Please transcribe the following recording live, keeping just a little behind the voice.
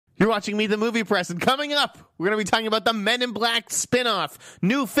You're watching Meet the Movie Press, and coming up, we're going to be talking about the Men in Black spin-off.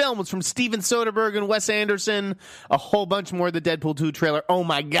 New films from Steven Soderbergh and Wes Anderson. A whole bunch more of the Deadpool 2 trailer. Oh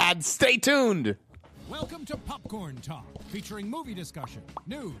my God, stay tuned! Welcome to Popcorn Talk, featuring movie discussion,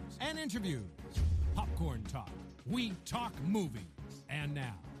 news, and interviews. Popcorn Talk. We talk movies. And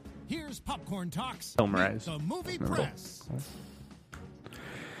now, here's Popcorn Talk's Meet the Movie Press.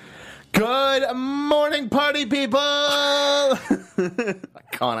 Good morning, party people! I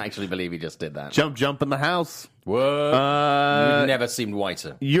can't actually believe he just did that. Jump in the house. Whoa. You never seemed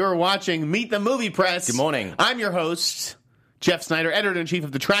whiter. You're watching Meet the Movie Press. Good morning. I'm your host, Jeff Snyder, editor-in-chief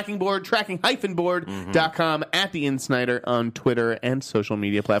of the Tracking Board, tracking-board.com, at the InSnyder on Twitter and social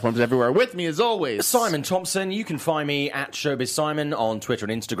media platforms everywhere. With me, as always, Simon Thompson. You can find me at Showbiz Simon on Twitter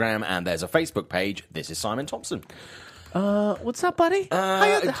and Instagram, and there's a Facebook page. This is Simon Thompson. What's up, buddy?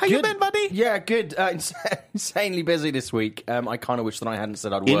 How you been, buddy? Yeah, good. Insanely busy this week. I kind of wish that I hadn't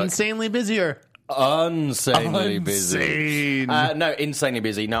said I'd work. Insanely busier. Insanely busy. Insane. No, insanely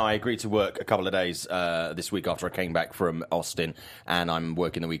busy. No, I agreed to work a couple of days this week after I came back from Austin, and I'm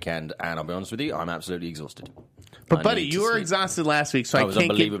working the weekend, and I'll be honest with you, I'm absolutely exhausted. But, buddy, you were exhausted last week, so I was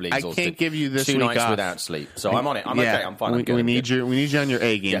unbelievably exhausted. I can't give you this 2 week nights off. without sleep. So I'm on it. I'm okay. I'm fine. We need you on your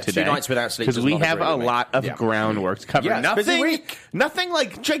A game today. 2 nights without sleep. Because we have a lot of groundwork to cover. Yeah, busy week. Nothing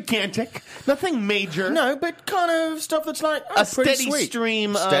like gigantic. Nothing major. No, but kind of stuff that's like a steady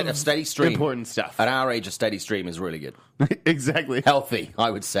stream of a steady stream. Important stuff. At our age, a steady stream is really good. Exactly. Healthy,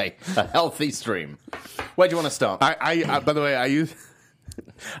 I would say. A healthy stream. Where do you want to start? I by the way,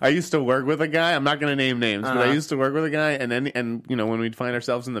 I used to work with a guy. I'm not going to name names, but I used to work with a guy, and you know, when we'd find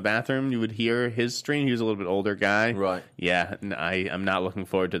ourselves in the bathroom, you would hear his stream. He was a little bit older guy, right? Yeah, I'm not looking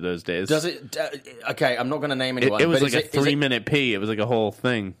forward to those days. Does it? Okay, I'm not going to name anyone. It was like a 3-minute pee. It was like a whole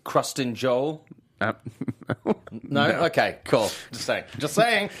thing. Crustin Joel. No. Okay, cool. Just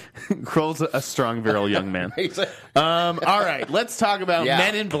saying. Kroll's a strong, virile young man. All right, let's talk about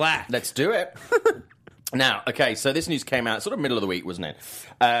Men in Black. Let's do it. Now, okay, so this news came out sort of middle of the week, wasn't it?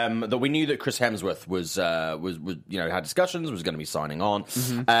 That we knew that Chris Hemsworth was had discussions, was going to be signing on,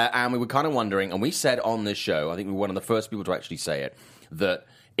 and we were kind of wondering, and we said on this show, I think we were one of the first people to actually say it, that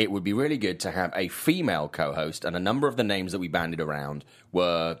it would be really good to have a female co-host, and a number of the names that we bandied around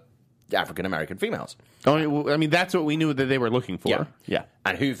were African-American females. Oh, I mean, that's what we knew that they were looking for. Yeah.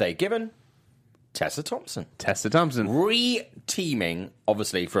 And who've they given? Tessa Thompson. Re-teaming,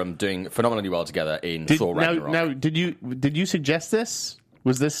 obviously, from doing phenomenally well together in Thor Ragnarok. Now, did you suggest this?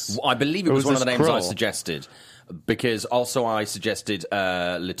 Was this? I believe it was one of the names I suggested, because also I suggested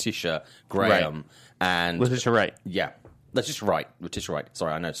Letitia Graham and Letitia Wright. Yeah. Letitia Wright.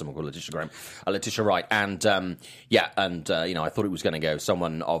 Sorry, I know someone called Letitia Graham. Letitia Wright. And, I thought it was going to go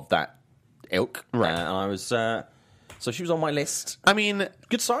someone of that ilk. Right. And I was... so she was on my list. I mean...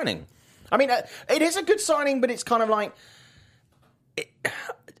 Good signing. I mean, it is a good signing, but it's kind of like...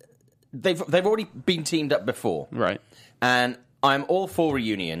 They've already been teamed up before. Right. And I'm all for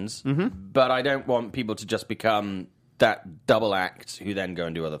reunions, but I don't want people to just become that double act who then go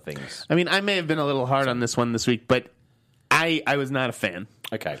and do other things. I mean, I may have been a little hard on this one this week, but I was not a fan.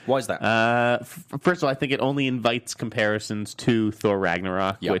 Okay, why is that? First of all, I think it only invites comparisons to Thor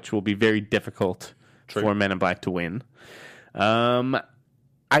Ragnarok, which will be very difficult for Men in Black to win.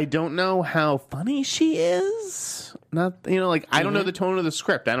 I don't know how funny she is. I don't know the tone of the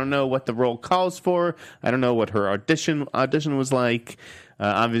script. I don't know what the role calls for. I don't know what her audition was like.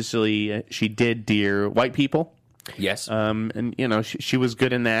 Obviously, she did Dear White People. Yes. And she was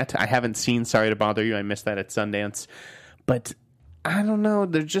good in that. I haven't seen Sorry to Bother You. I missed that at Sundance. But I don't know.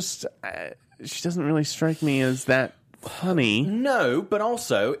 They're just she doesn't really strike me as that funny. No, but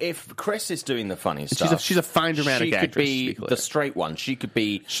also if Chris is doing the funny stuff, she's a fine dramatic actress. She could be the straight one. She could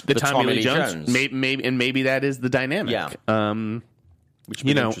be the Tommy Lee Jones. Maybe that is the dynamic. Yeah. Which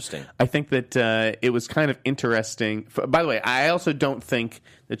would be interesting. I think that it was kind of interesting. By the way, I also don't think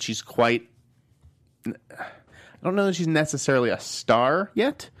that she's quite. I don't know that she's necessarily a star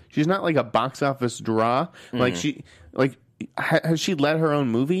yet. She's not like a box office draw. Has she led her own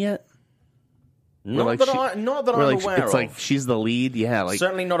movie yet? Not that I'm aware of. It's like she's the lead. Yeah,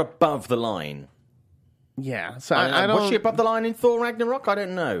 certainly not above the line. Yeah, so I don't. Was she above the line in Thor Ragnarok? I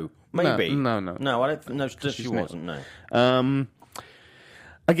don't know. Maybe. No. I don't. No, she wasn't. No.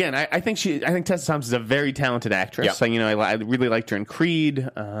 Again, I think Tessa Thompson is a very talented actress. Yep. I really liked her in Creed,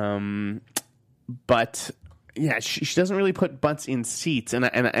 but yeah, she doesn't really put butts in seats.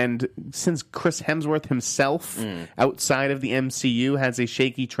 And since Chris Hemsworth himself, outside of the MCU, has a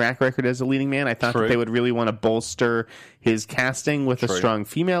shaky track record as a leading man, I thought that they would really want to bolster his casting with a strong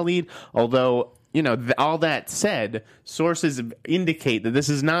female lead. Although, all that said, sources indicate that this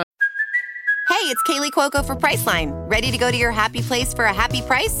is not Kaylee Cuoco for Priceline. Ready to go to your happy place for a happy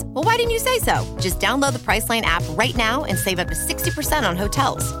price? Well, why didn't you say so? Just download the Priceline app right now and save up to 60% on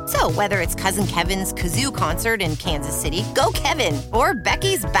hotels. So whether it's Cousin Kevin's Kazoo Concert in Kansas City, go Kevin, or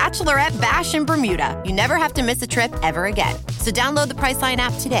Becky's Bachelorette Bash in Bermuda, you never have to miss a trip ever again. So download the Priceline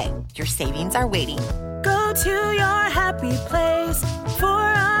app today. Your savings are waiting. Go to your happy place for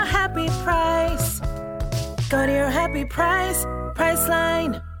a happy price. Go to your happy price,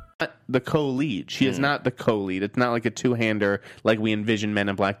 Priceline. The co-lead. She is not the co-lead. It's not like a two-hander like we envision Men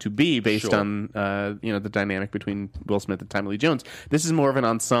in Black to be based on the dynamic between Will Smith and Tommy Lee Jones. This is more of an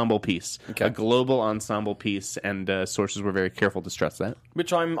ensemble piece, a global ensemble piece, and sources were very careful to stress that.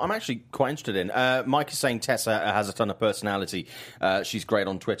 Which I'm actually quite interested in. Mike is saying Tessa has a ton of personality. She's great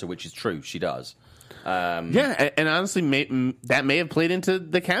on Twitter, which is true. She does. And honestly, that may have played into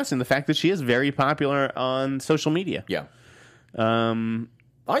the casting. The fact that she is very popular on social media. Yeah.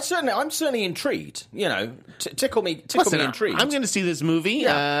 I'm certainly intrigued. You know, tickle me intrigued. I'm going to see this movie.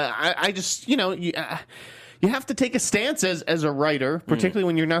 Yeah. I just, you have to take a stance as a writer, particularly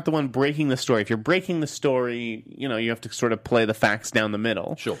when you're not the one breaking the story. If you're breaking the story, you have to sort of play the facts down the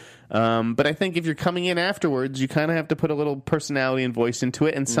middle. Sure. But I think if you're coming in afterwards, you kind of have to put a little personality and voice into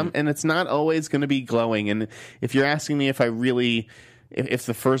it, and it's not always going to be glowing. And if you're asking me if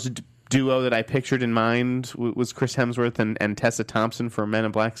the first duo that I pictured in mind was Chris Hemsworth and Tessa Thompson for a Men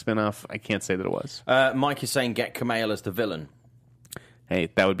in Black spinoff, I can't say that it was. Mike is saying get Kumail as the villain. Hey,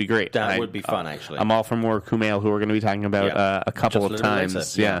 that would be great. That would be fun, actually. I'm all for more Kumail, who we're going to be talking about a couple of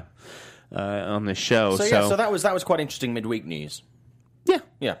times on this show. So that was quite interesting midweek news. Yeah.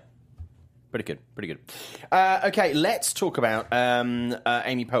 Pretty good. Okay, let's talk about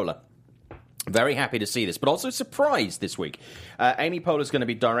Amy Poehler. Very happy to see this, but also surprised this week. Amy Poehler is going to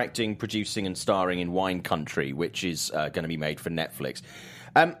be directing, producing, and starring in Wine Country, which is going to be made for Netflix.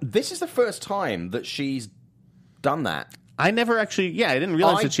 This is the first time that she's done that. I never actually, I didn't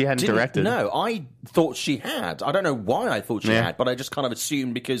realize that she hadn't directed. No, I thought she had. I don't know why I thought she had, but I just kind of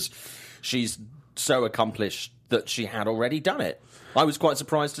assumed because she's so accomplished that she had already done it. I was quite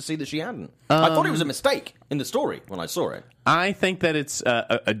surprised to see that she hadn't. I thought it was a mistake in the story when I saw it. I think that it's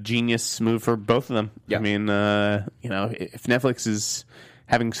a genius move for both of them. Yeah. I mean, if Netflix is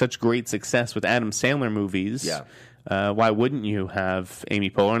having such great success with Adam Sandler movies, why wouldn't you have Amy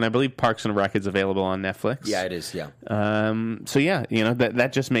Poehler? And I believe Parks and Rec is available on Netflix. Yeah, it is, that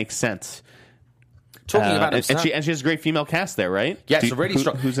just makes sense. Talking about and she has a great female cast there, right? Yeah, it's a really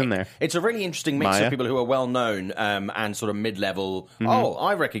strong. Who's in there? It's a really interesting mix Maya? of people who are well known and sort of mid level. Oh,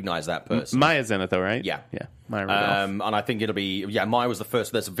 I recognize that person. Maya's in it, though, right? Yeah. Maya Rudolph. And I think it'll be Maya was the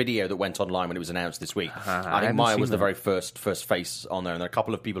first. There's a video that went online when it was announced this week. I think Maya was the very first face on there, and there are a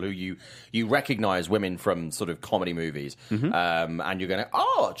couple of people who you recognize women from sort of comedy movies, and you're going,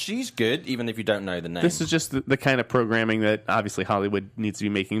 oh, she's good, even if you don't know the name. This is just the kind of programming that obviously Hollywood needs to be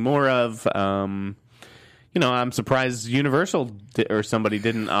making more of. I'm surprised Universal or somebody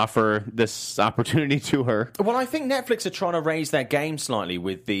didn't offer this opportunity to her. Well, I think Netflix are trying to raise their game slightly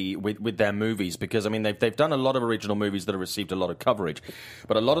with their movies because, I mean, they've done a lot of original movies that have received a lot of coverage,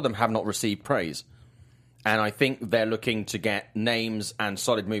 but a lot of them have not received praise. And I think they're looking to get names and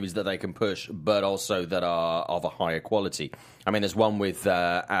solid movies that they can push, but also that are of a higher quality. I mean, there's one with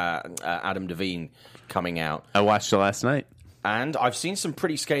Adam Devine coming out. I watched it last night. And I've seen some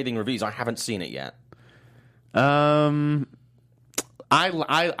pretty scathing reviews. I haven't seen it yet. I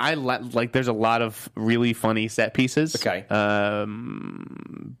like. There's a lot of really funny set pieces. Okay.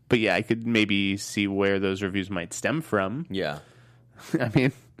 But yeah, I could maybe see where those reviews might stem from. Yeah. I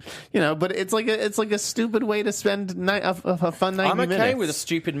mean, but it's like a stupid way to spend a fun 90 minutes. I'm okay with a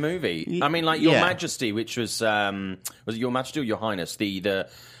stupid movie. I mean, like Your Majesty, which was it Your Majesty or Your Highness? The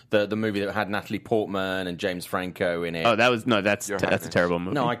movie that had Natalie Portman and James Franco in it. Oh, that's a terrible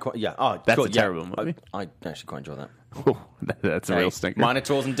movie. No, that's a terrible movie. I actually quite enjoy that. That's a real stinker.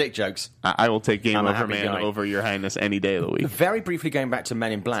 Minotaurs and dick jokes. I will take Game Over Man over Your Highness any day of the week. Very briefly going back to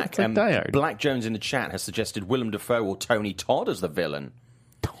Men in Black, it's like Die Hard. Black Jones in the chat has suggested Willem Dafoe or Tony Todd as the villain.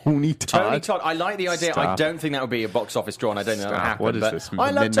 Tony Todd. I like the idea. Stop. I don't think that would be a box office draw, and I don't think that would happen. What is this?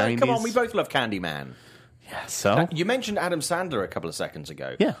 I love mid-90s? Come on, we both love Candyman. Yeah, so you mentioned Adam Sandler a couple of seconds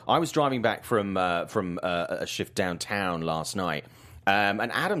ago. Yeah, I was driving back from a shift downtown last night,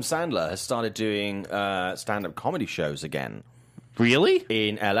 and Adam Sandler has started doing stand-up comedy shows again. Really?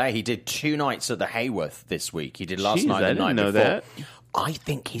 In LA, he did 2 nights at the Hayworth this week. He did last night. I didn't know that. I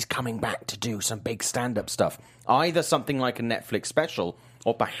think he's coming back to do some big stand-up stuff. Either something like a Netflix special,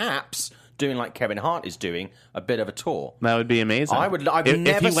 or perhaps doing like Kevin Hart is doing, a bit of a tour. That would be amazing. I've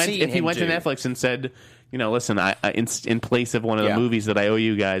never seen him if he went do. to Netflix and said, listen, in place of one of the movies that I owe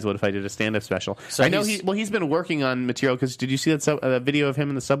you guys, what if I did a stand-up special? So I know he's been working on material, because did you see that video of him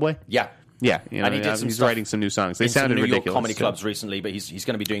in the subway? Yeah. Yeah, and he did some he's writing some new songs. They sounded New ridiculous. York comedy clubs recently, but he's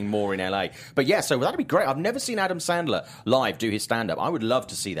going to be doing more in LA. But yeah, so that'd be great. I've never seen Adam Sandler live do his stand-up. I would love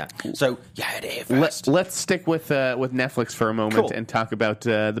to see that. So yeah, it is first. Let's stick with Netflix for a moment and talk about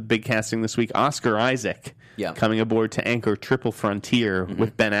the big casting this week. Oscar Isaac coming aboard to anchor Triple Frontier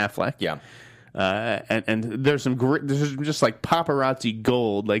with Ben Affleck. Yeah. And there's some there's just like paparazzi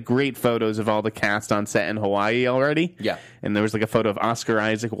gold, like great photos of all the cast on set in Hawaii already. Yeah. And there was like a photo of Oscar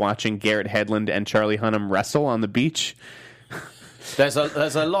Isaac watching Garrett Hedlund and Charlie Hunnam wrestle on the beach. There's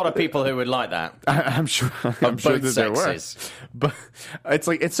a lot of people who would like that. I'm sure that there were. But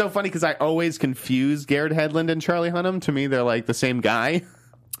it's so funny because I always confuse Garrett Hedlund and Charlie Hunnam. To me, they're like the same guy.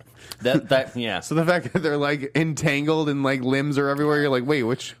 Yeah. So the fact that they're like entangled and like limbs are everywhere, you're like, wait,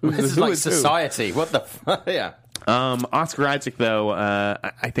 this is like Society. What the fuck? Yeah. Oscar Isaac, though,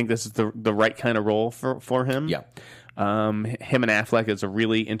 I think this is the right kind of role for him. Yeah. Him and Affleck is a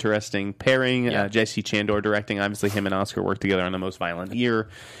really interesting pairing. Yeah. J.C. Chandor directing. Obviously, him and Oscar worked together on The Most Violent Year.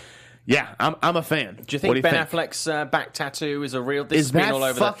 Yeah, I'm a fan. Do you think Ben Affleck's back tattoo is a real? This is that all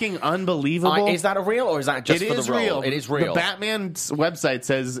over fucking unbelievable? Is that a real, or is that just for the role? Real. It is real. The Batman's website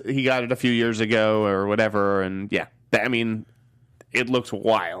says he got it a few years ago or whatever, and yeah, it looks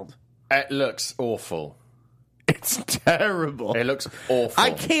wild. It looks awful. It's terrible. It looks awful. I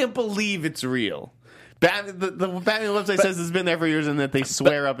can't believe it's real. The Batman website says it's been there for years, and that they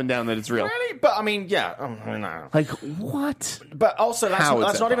swear up and down that it's real. Really? But I mean, yeah. No. Like what? But also,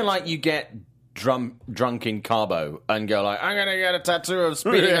 that's not even like you get drunk in Cabo and go like, I'm gonna get a tattoo of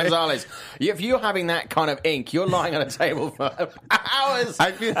Speedy Gonzalez. If you're having that kind of ink, you're lying on a table for hours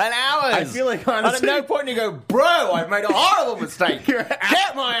and hours. I feel like, honestly, and at no point you go, bro, I've made a horrible mistake. Get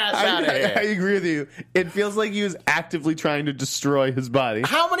my ass out of here. I agree with you. It feels like he was actively trying to destroy his body.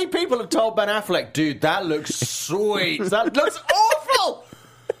 How many people have told Ben Affleck, dude, that looks sweet. That looks awful.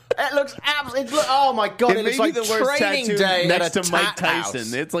 It looks absolutely. Oh my god! It looks like the worst training tattoo day next at to a Mike tat Tyson.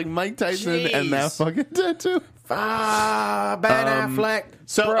 house. It's like Mike Tyson and that fucking tattoo. Ben Affleck.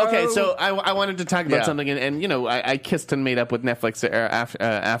 So I wanted to talk about something, and I kissed and made up with Netflix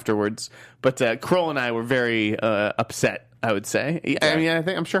afterwards. But Kroll and I were very upset. I would say. Yeah. I mean,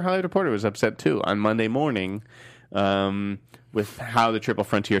 I'm sure Hollywood Reporter was upset too on Monday morning. With how the Triple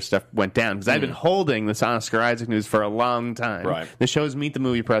Frontier stuff went down. Because I've been holding this Oscar Isaac news for a long time. Right. The show's Meet the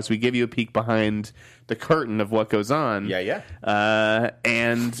Movie Press. We give you a peek behind the curtain of what goes on. Yeah.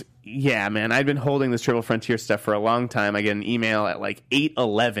 And yeah, man, I've been holding this Triple Frontier stuff for a long time. I get an email at like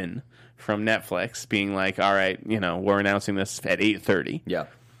 8:11 from Netflix being like, all right, we're announcing this at 8:30. Yeah.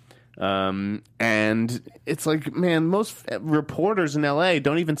 And it's like, man, most reporters in LA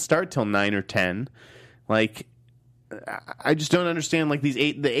don't even start till 9 or 10. Like, I just don't understand like the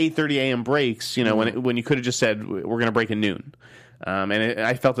 8:30 a.m. breaks. When you could have just said we're going to break at noon,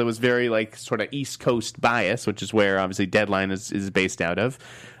 I felt it was very like sort of East Coast bias, which is where obviously Deadline is based out of.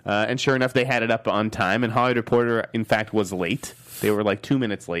 And sure enough, they had it up on time, and Hollywood Reporter in fact was late. They were like 2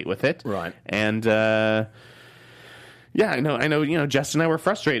 minutes late with it, right? And yeah, I know. Jess and I were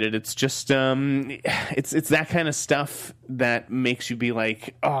frustrated. It's just it's that kind of stuff that makes you be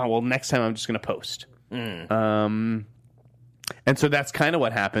like, oh well, next time I'm just going to post. And so that's kind of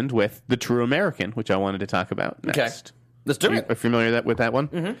what happened with The True American, which I wanted to talk about next. Okay. Let's do it. Are you familiar with that one?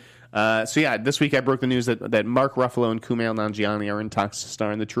 Mm-hmm. So yeah, this week I broke the news that Mark Ruffalo and Kumail Nanjiani are in talks to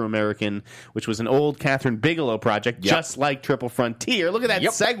star in The True American, which was an old Catherine Bigelow project, just like Triple Frontier. Look at that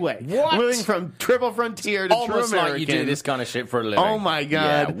segue. What? Moving from Triple Frontier to Almost True American. like you do this kind of shit for a living. Oh my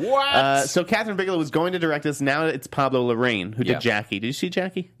god. Yeah. What? So Catherine Bigelow was going to direct this. Now it's Pablo Larraín who did Jackie. Did you see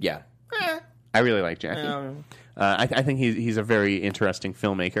Jackie? Yeah. I really like Jackie. I think he's a very interesting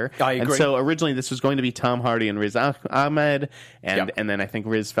filmmaker. I agree. And so originally this was going to be Tom Hardy and Riz Ahmed, and then I think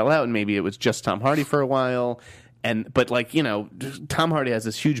Riz fell out, and maybe it was just Tom Hardy for a while. But Tom Hardy has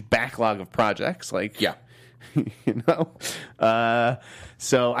this huge backlog of projects. Like,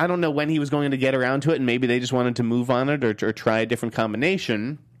 so I don't know when he was going to get around to it, and maybe they just wanted to move on it or try a different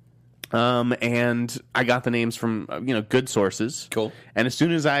combination. And I got the names from good sources. Cool. And as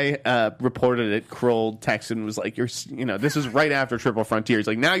soon as I reported it, Kroll texted and was like, this is right after Triple Frontier. He's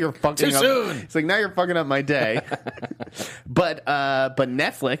like, now you're fucking too up. Soon. It's like, now you're fucking up my day. But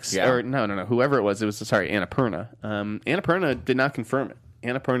Netflix or no, whoever it was Annapurna. Annapurna did not confirm it.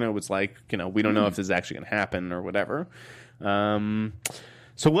 Annapurna was like, we don't know if this is actually going to happen or whatever. So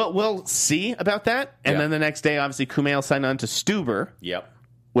we'll see about that. And then the next day, obviously, Kumail signed on to Stuber. Yep.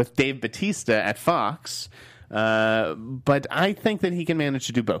 With Dave Bautista at Fox, but I think that he can manage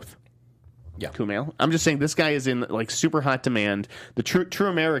to do both. Kumail. I'm just saying this guy is in like super hot demand. The True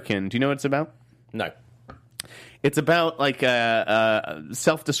American. Do you know what it's about? No. It's about like a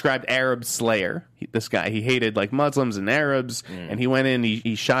self-described Arab slayer. This guy, he hated like Muslims and Arabs, and he went in,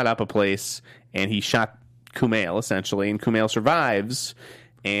 he shot up a place, and he shot Kumail essentially, and Kumail survives,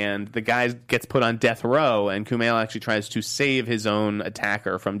 and the guy gets put on death row, and Kumail actually tries to save his own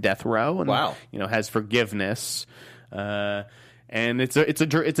attacker from death row, and has forgiveness. And it's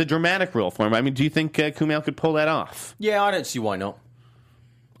a dramatic role for him. I mean, do you think Kumail could pull that off? Yeah, I don't see why not.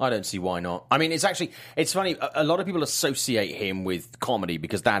 I mean, it's funny. A lot of people associate him with comedy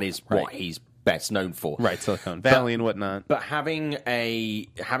because that is what he's best known for. Right, Silicon Valley and whatnot. But having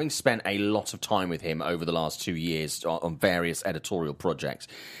spent a lot of time with him over the last 2 years on various editorial projects,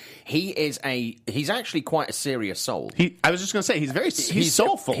 he's actually quite a serious soul. I was just going to say, he's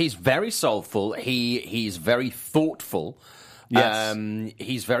soulful. He's very soulful. He's very thoughtful. Yes.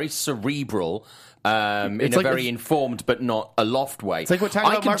 He's very cerebral. In a very informed but not aloft way. It's like we're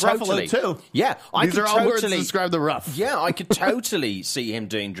talking about Mark Ruffalo too. Yeah, these are all words to describe the rough. Yeah, I could totally see him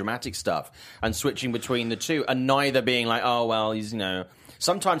doing dramatic stuff and switching between the two, and neither being like, oh well, he's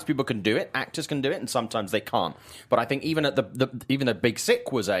Sometimes people can do it, actors can do it, and sometimes they can't. But I think even at even though Big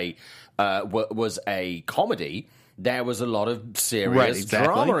Sick was a comedy, there was a lot of serious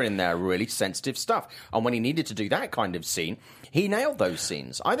drama in there, really sensitive stuff. And when he needed to do that kind of scene, he nailed those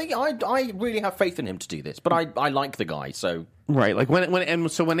scenes. I think I really have faith in him to do this, but I like the guy, so... Right, like when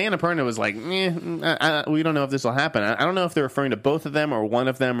Annapurna was like, we don't know if this will happen. I don't know if they're referring to both of them or one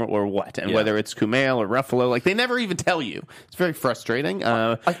of them or what, and whether it's Kumail or Ruffalo. Like, they never even tell you. It's very frustrating.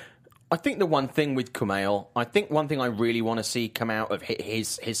 I think the one thing with Kumail, one thing I really want to see come out of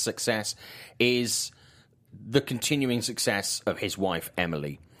his success is the continuing success of his wife,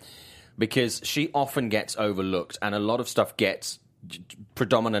 Emily. Because she often gets overlooked, and a lot of stuff gets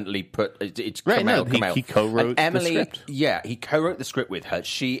predominantly put. It's Kumail. He co-wrote Emily, the script. Yeah, he co-wrote the script with her.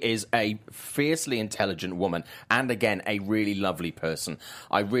 She is a fiercely intelligent woman, and again, a really lovely person.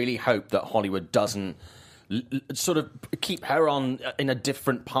 I really hope that Hollywood doesn't sort of keep her on in a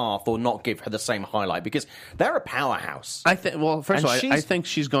different path or not give her the same highlight, because they're a powerhouse. First of all, I think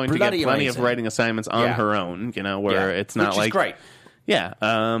she's going to get plenty of writing assignments on her own. Where it's not which is great. Yeah,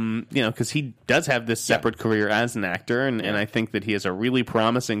 because he does have this separate career as an actor, and I think that he has a really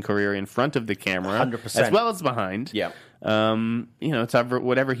promising career in front of the camera, 100%, as well as behind. Yeah, it's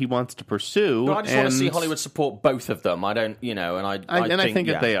whatever he wants to pursue. But I just want to see Hollywood support both of them. I don't, I think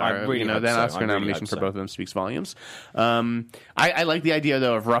that they are. Really that Oscar nomination for both of them speaks volumes. I like the idea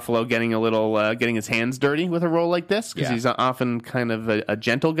though of Ruffalo getting a little, getting his hands dirty with a role like this, because he's often kind of a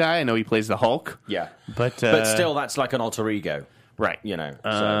gentle guy. I know he plays the Hulk. Yeah, but still, that's like an alter ego. Right,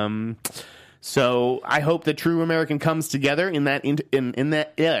 So I hope that True American comes together in that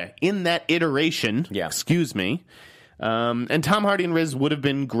iteration. Yeah. Excuse me. And Tom Hardy and Riz would have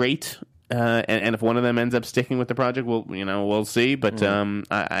been great. And if one of them ends up sticking with the project, we'll see. But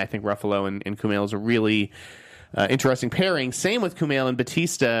I think Ruffalo and Kumail is a really interesting pairing. Same with Kumail and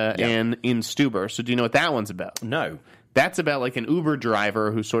Batista and in Stuber. So do you know what that one's about? No. That's about like an Uber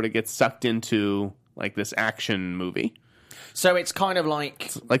driver who sort of gets sucked into like this action movie. So it's kind of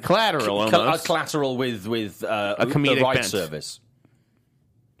like Collateral, almost. Collateral with a comedic the right bent. Service.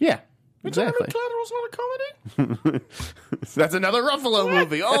 Yeah, exactly. Collateral's not a comedy? That's another Ruffalo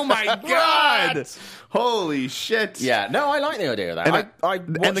movie. Oh my god! Holy shit! Yeah, no, I like the idea of that.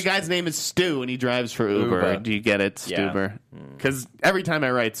 And the guy's name is Stu, and he drives for Uber. Do you get it, Stuber? Because every time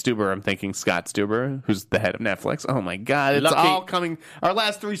I write Stuber, I'm thinking Scott Stuber, who's the head of Netflix. Oh my god, it's all coming. Our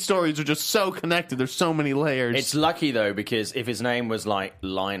last three stories are just so connected. There's so many layers. It's lucky though, because if his name was like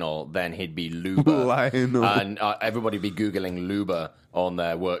Lionel, then he'd be Luber. Lionel. And everybody would be Googling Luber on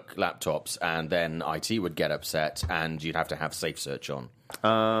their work laptops, and then IT would get upset, and you'd have to have Safe Search on.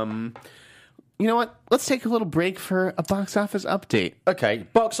 You know what? Let's take a little break for a box office update. Okay,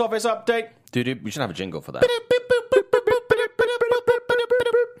 box office update. We should have a jingle for that.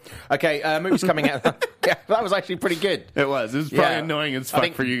 Okay, movies coming out. Yeah, that was actually pretty good. It was. It was probably annoying as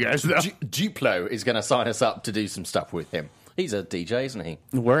fuck for you guys, though. Duplo is going to sign us up to do some stuff with him. He's a DJ, isn't he?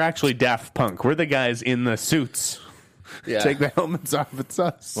 We're actually Daft Punk. We're the guys in the suits. Yeah. Take the helmets off. It's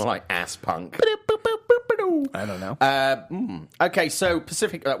us. More like ass punk. I don't know. Okay, so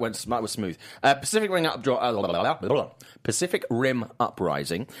Pacific. That was smooth. Pacific Rim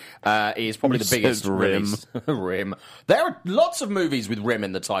Uprising is probably the biggest release. Rim. There are lots of movies with Rim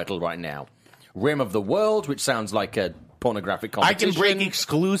in the title right now. Rim of the World, which sounds like a pornographic competition. I can break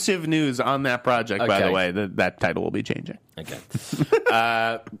exclusive news on that project, by the way. That title will be changing. Okay.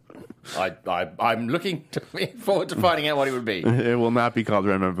 I'm looking forward to finding out what it would be. It will not be called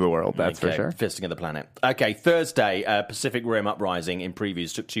Remember the World, that's for sure. Fisting of the Planet. Okay, Thursday, Pacific Rim Uprising in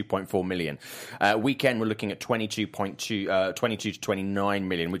previews took 2.4 million. Weekend, we're looking at 22 to 29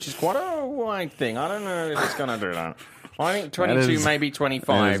 million, which is quite a wide thing. I don't know if it's going to do that. I think 22, maybe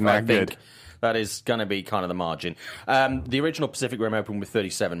 25. I think good. That is going to be kind of the margin. The original Pacific Rim opened with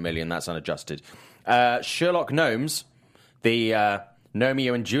 37 million. That's unadjusted. Sherlock Gnomes, the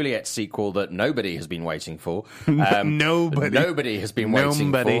Romeo and Juliet sequel that nobody has been waiting for. Nobody has been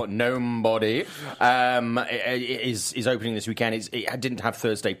waiting for. Nobody. Is opening this weekend. It didn't have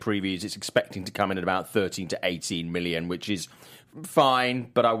Thursday previews. It's expecting to come in at about 13 to 18 million, which is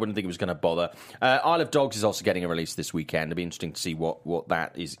fine, but I wouldn't think it was going to bother. Isle of Dogs is also getting a release this weekend. It'll be interesting to see what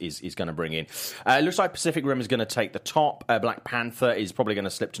that is going to bring in. It looks like Pacific Rim is going to take the top. Black Panther is probably going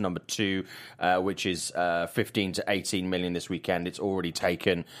to slip to number 2, which is 15 to 18 million this weekend. It's already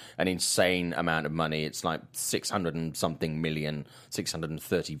taken an insane amount of money. It's like 600 and something million,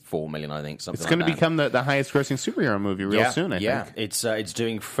 634 million, I think. It's going to become the highest grossing superhero movie soon, I think. Yeah, it's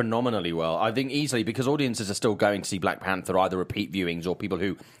doing phenomenally well. I think easily because audiences are still going to see Black Panther, either repeat viewings or people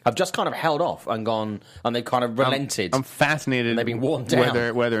who have just kind of held off and gone, and they've kind of relented. I'm fascinated. They've been worn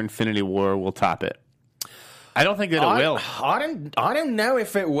down. Whether Infinity War will top it. I don't think that it will. I don't know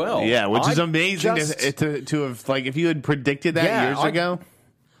if it will. Yeah, which is amazing to have, like, if you had predicted that years ago.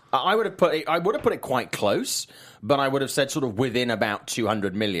 I would have put it quite close, but I would have said sort of within about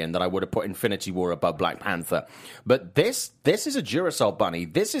 200 million that I would have put Infinity War above Black Panther. But this is a Duracell bunny.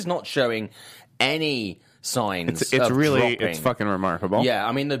 This is not showing any signs. It's really dropping. It's fucking remarkable. Yeah,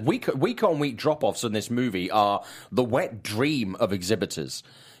 I mean the week on week drop offs in this movie are the wet dream of exhibitors.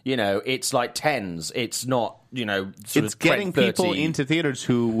 You know, it's like tens. It's not, it's getting people into theaters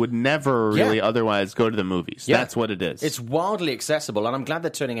who would never really otherwise go to the movies. Yeah. That's what it is. It's wildly accessible, and I'm glad they're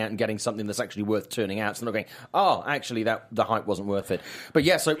turning out and getting something that's actually worth turning out. So they're not going, oh, actually, the hype wasn't worth it. But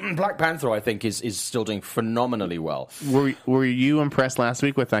yeah, so Black Panther, I think, is still doing phenomenally well. Were you impressed last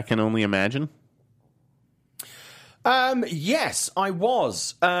week with I Can Only Imagine? Yes, I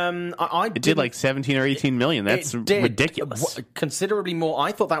was. It did like 17 or 18 million. That's ridiculous. Considerably more.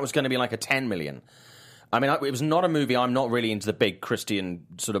 I thought that was going to be like a 10 million. I mean, it was not a movie. I'm not really into the big Christian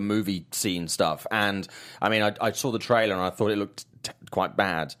sort of movie scene stuff. And I mean, I saw the trailer and I thought it looked quite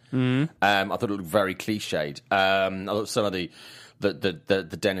bad. Mm-hmm. I thought it looked very cliched. I thought some of the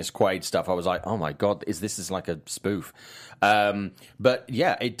Dennis Quaid stuff, I was like, oh my God, this is like a spoof. But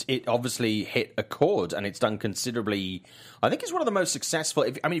yeah, it obviously hit a chord and it's done considerably. I think it's one of the most successful.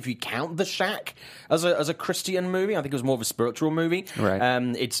 If you count The Shack as a Christian movie, I think it was more of a spiritual movie. Right.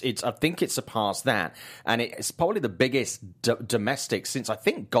 I think it surpassed that, and it's probably the biggest domestic since I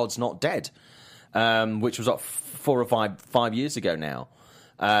think God's Not Dead, which was 4 or 5 years ago now.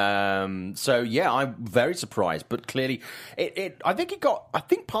 So yeah, I'm very surprised, but clearly, I think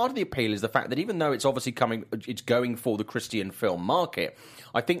part of the appeal is the fact that even though it's obviously it's going for the Christian film market,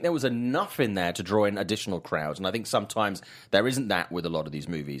 I think there was enough in there to draw in additional crowds, and I think sometimes there isn't that with a lot of these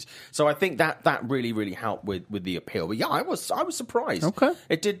movies. So I think that really, really helped with the appeal. But yeah, I was surprised. Okay,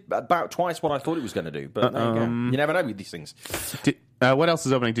 it did about twice what I thought it was going to do. But there you go. You never know with these things. What else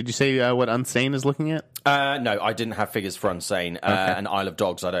is opening? Did you say what Unsane is looking at? No, I didn't have figures for Unsane. And Isle of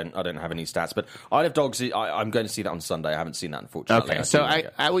Dogs, I don't have any stats. But Isle of Dogs, I'm going to see that on Sunday. I haven't seen that, unfortunately. Okay, so I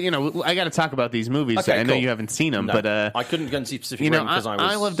got to talk about these movies. Okay, I know you haven't seen them, but I couldn't go and see Pacific Rim because I was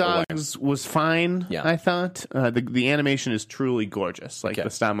Isle of Dogs was fine. Yeah. I thought the animation is truly gorgeous. Like the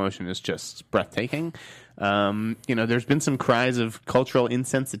stop motion is just breathtaking. There's been some cries of cultural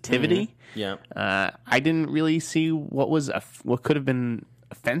insensitivity. Mm-hmm. Yeah. I didn't really see what could have been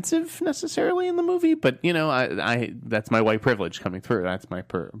offensive necessarily in the movie, but I that's my white privilege coming through. That's my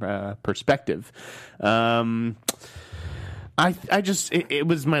perspective. It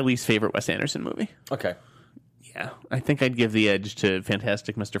was my least favorite Wes Anderson movie. Okay. Yeah, I think I'd give the edge to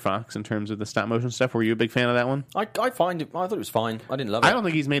Fantastic Mr. Fox in terms of the stop motion stuff. Were you a big fan of that one? I thought it was fine. I didn't love it. I don't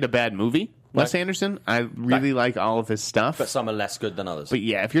think he's made a bad movie, Wes Anderson. I really like all of his stuff, but some are less good than others. But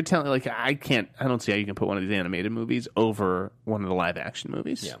yeah, if you're telling I don't see how you can put one of these animated movies over one of the live action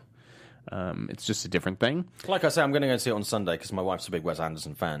movies. Yeah. It's just a different thing. Like I say, I'm going to go see it on Sunday because my wife's a big Wes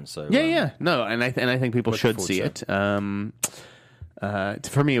Anderson fan. So no, and I think people should see it.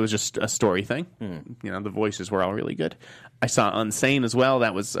 For me, it was just a story thing. The voices were all really good. I saw Unsane as well.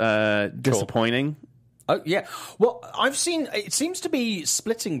 That was disappointing. Oh, yeah. Well, I've seen... It seems to be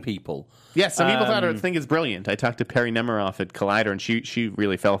splitting people. Yeah, some people think it's brilliant. I talked to Perry Nemiroff at Collider, and she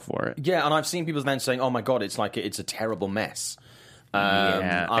really fell for it. Yeah, and I've seen people then saying, oh my God, it's a terrible mess.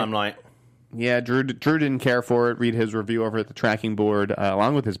 I'm like... Yeah, Drew didn't care for it. Read his review over at the tracking board,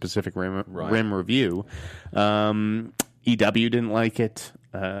 along with his Pacific Rim review. EW didn't like it.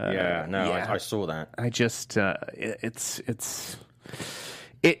 I saw that. I just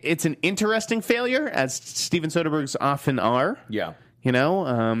it's an interesting failure, as Steven Soderbergh's often are. Yeah. You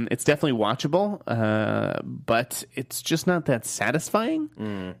know, it's definitely watchable, but it's just not that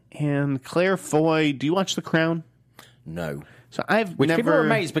satisfying. And Claire Foy, do you watch The Crown? No. So Which people are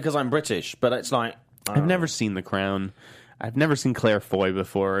amazed because I'm British, but it's like... I've never seen The Crown. I've never seen Claire Foy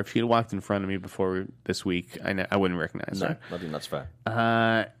before. If she had walked in front of me before this week, I wouldn't recognize her. No, I think that's fair.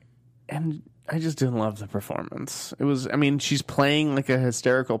 And I just didn't love the performance. It was, I mean, she's playing like a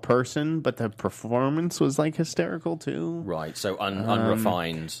hysterical person, but the performance was like hysterical too. Right, so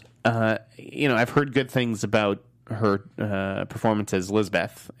unrefined. You know, I've heard good things about her performance as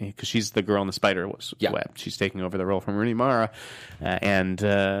Lisbeth, because she's the girl in the spider web. She's taking over the role from Rooney Mara and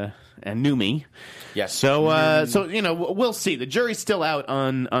Numi. Yes. So you know, we'll see. The jury's still out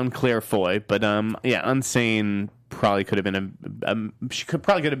on Claire Foy, but Unsane probably could have been she could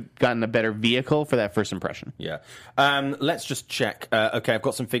have gotten a better vehicle for that first impression. Yeah. Let's just check. Okay, I've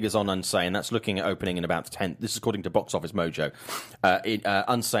got some figures on Unsane. That's looking at opening in about 10. This is according to Box Office Mojo.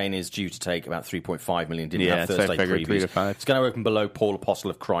 Unsane is due to take about 3.5 million. Didn't have Thursday previews. 3 to 5. It's going to open below Paul Apostle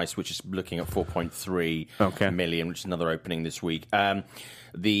of Christ, which is looking at 4.3 million, which is another opening this week.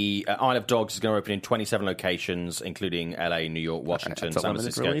 The Isle of Dogs is going to open in 27 locations, including LA, New York, Washington, San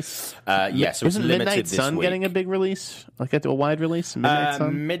Francisco. Release? Yes, so isn't Midnight Sun getting a big release, like a wide release?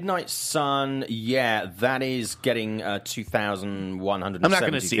 Midnight Sun, yeah, that is getting 2,170. I'm not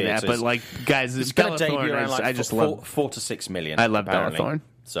going to see that, but like, guys, it's going to debut around I just love 4 to 6 million. I love Bella Thorne,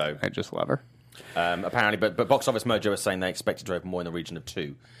 so I just love her. Apparently, but Box Office Mojo is saying they expect it to open more in the region of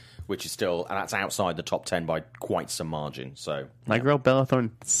 2. Which is still, and that's outside the top 10 by quite some margin. So my girl Bella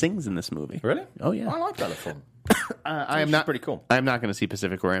Thorne sings in this movie. Really? Oh yeah, I like Bella Thorne. I am not pretty cool. I'm not going to see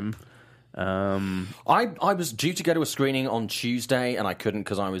Pacific Rim. I was due to go to a screening on Tuesday, and I couldn't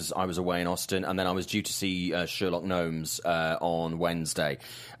because I was away in Austin, and then I was due to see Sherlock Gnomes on Wednesday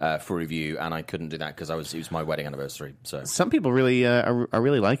for review, and I couldn't do that because it was my wedding anniversary. So some people really are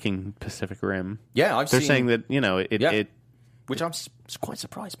really liking Pacific Rim. Yeah, they're saying that it which I'm quite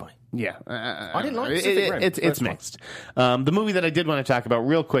surprised by. Yeah. I didn't like Pacific Rim. It's mixed. The movie that I did want to talk about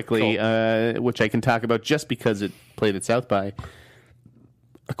real quickly, which I can talk about just because it played at South by,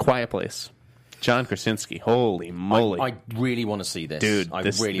 A Quiet Place. John Krasinski. Holy moly. I really want to see this. Dude,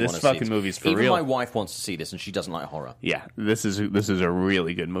 this fucking movie's for real. Even my wife wants to see this, and she doesn't like horror. Yeah, this is a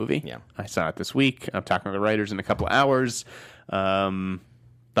really good movie. Yeah. I saw it this week. I'm talking to the writers in a couple of hours.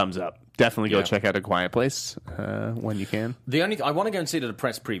 Thumbs up. Definitely go check out A Quiet Place when you can. I want to go and see it at a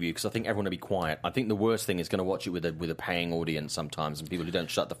press preview because I think everyone will be quiet. I think the worst thing is going to watch it with a paying audience sometimes, and people who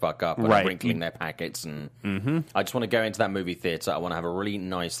don't shut the fuck up and are wrinkling their packets. And I just want to go into that movie theater. I want to have a really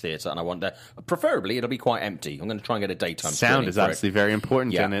nice theater, and I want preferably it'll be quite empty. I'm going to try and get a daytime sound is obviously very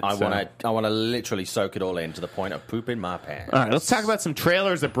important. Yeah, in it, I want to literally soak it all in to the point of pooping my pants. All right, let's talk about some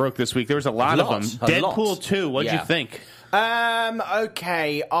trailers that broke this week. There was a lot of them. Deadpool 2. What'd you think?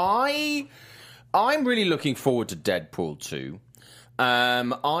 Okay, I'm really looking forward to Deadpool 2.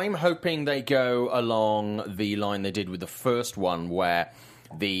 I'm hoping they go along the line they did with the first one, where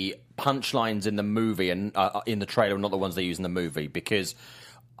the punchlines in the movie and in the trailer are not the ones they use in the movie, because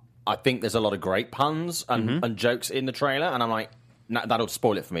I think there's a lot of great puns and jokes in the trailer, and I'm like, that'll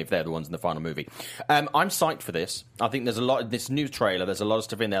spoil it for me if they're the ones in the final movie. I'm psyched for this. I think there's a lot of this new trailer. There's a lot of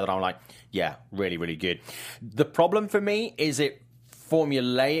stuff in there that I'm like, yeah, really, really good. The problem for me is it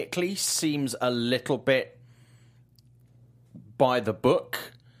formulaically seems a little bit by the book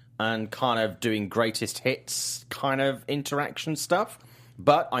and kind of doing greatest hits kind of interaction stuff.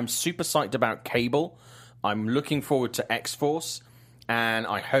 But I'm super psyched about Cable. I'm looking forward to X-Force. And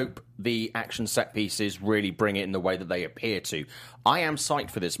I hope the action set pieces really bring it in the way that they appear to. I am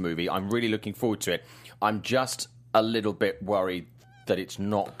psyched for this movie. I'm really looking forward to it. I'm just a little bit worried that it's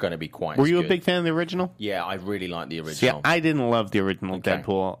not going to be quite as good. Were you a big fan of the original? Yeah, I really like the original. Yeah, I didn't love the original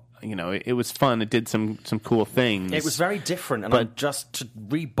Deadpool. You know, it was fun. It did some cool things. It was very different, and I'm just to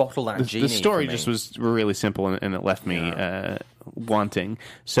rebottle that genie. The story just was really simple, and it left me wanting.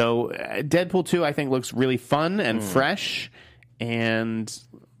 So Deadpool 2, I think, looks really fun and fresh, and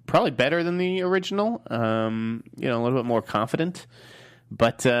probably better than the original. A little bit more confident,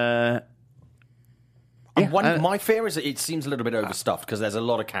 but my fear is that it seems a little bit overstuffed because there's a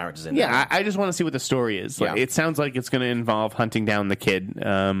lot of characters in there. Yeah, I just want to see what the story is. Like, it sounds like it's going to involve hunting down the kid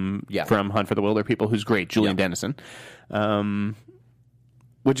from Hunt for the Wilder People, who's great, Julian Dennison.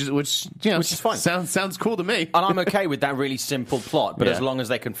 Which is fine. Sounds cool to me. And I'm okay with that really simple plot, but Yeah. as long as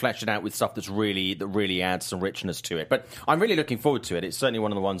they can flesh it out with stuff that really adds some richness to it. But I'm really looking forward to it. It's certainly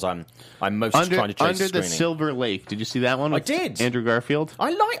one of the ones I'm most trying to chase. Under the screening. Silver Lake. Did you see that one? I with did. Andrew Garfield.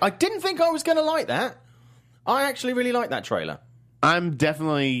 I didn't think I was going to like that. I actually really like that trailer. I'm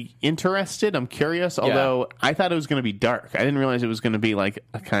definitely interested. I'm curious, although I thought it was going to be dark. I didn't realize it was going to be like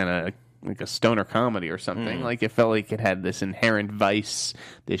a kind of like a stoner comedy or something. Like it felt like it had this inherent vice,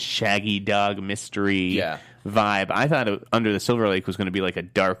 this Shaggy Dog mystery vibe. I thought Under the Silver Lake was going to be like a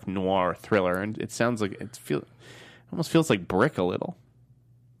dark noir thriller, and it sounds like it almost feels like Brick a little.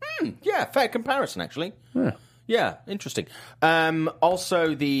 Yeah, fair comparison, actually. Yeah. Yeah, interesting.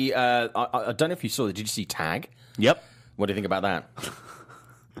 Also, I don't know if you saw it. Did you see Tag? Yep. What do you think about that?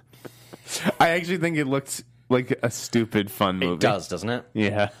 I actually think it looked like a stupid fun movie. It does, doesn't it?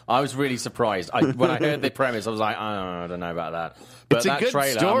 Yeah. I was really surprised. When I heard the premise, I was like, I don't know about that. But It's a that good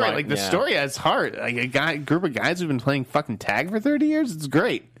trailer, story. I'm Like the story has heart. Like a group of guys who've been playing fucking tag for 30 years. It's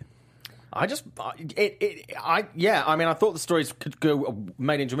great. I thought the stories could go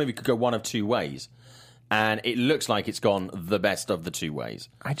made into a movie could go one of two ways, and it looks like it's gone the best of the two ways.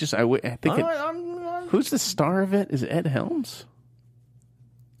 I think who's the star of it? Is it Ed Helms?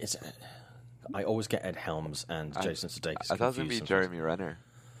 I always get Ed Helms and Jason Sudeikis. I thought it was going to be Jeremy Renner.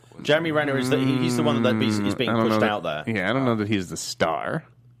 Jeremy Renner he's the one that is being pushed out there. Yeah, I don't know that he's the star.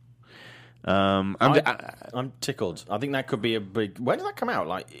 I'm tickled. I think that could be a big. When did that come out?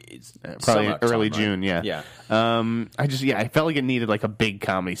 Like it's Probably summertime, early right? June. Yeah. Yeah. I felt like it needed like a big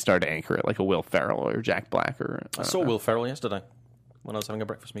comedy star to anchor it, like a Will Ferrell or Jack Black or. I saw Will Ferrell yesterday when I was having a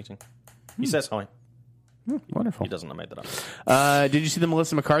breakfast meeting. He says hi. Wonderful. He doesn't have made that up. Did you see the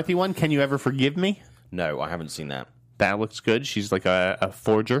Melissa McCarthy one? Can You Ever Forgive Me? No, I haven't seen that. That looks good. She's like a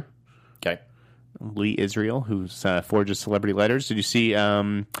forger. Okay. Lee Israel, who's forges celebrity letters. Did you see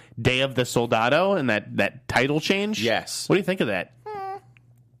Day of the Soldado and that title change? Yes. What do you think of that?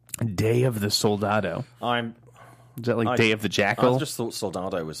 Day of the Soldado. Is that like Day of the Jackal? I just thought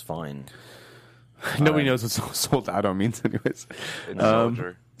Soldado was fine. Nobody knows what soldado means, anyways. It's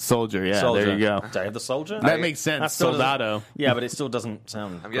Soldier. Soldier, yeah. Soldier. There you go. Day of the Soldier? That makes sense. still doesn't- Soldado. Yeah, but it still doesn't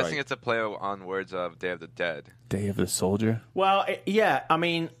sound I'm great. guessing it's a play on words of Day of the Dead. Day of the Soldier. Well, I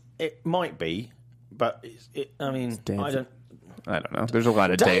mean, it might be, but I don't... I don't know. There's a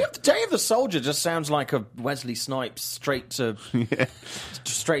lot of Day of the Soldier just sounds like a Wesley Snipes straight to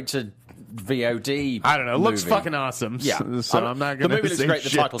VOD. I don't know. It looks movie. fucking awesome. Yeah, So I'm not going to The movie looks say great.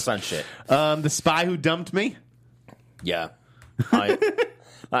 shit. The title sounds shit. The Spy Who Dumped Me. Yeah,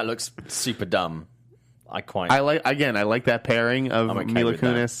 that looks super dumb. I like that pairing of I'm okay Mila with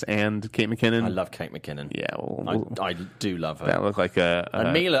that. Kunis and Kate McKinnon. I love Kate McKinnon. Yeah, I do love her. that looked like a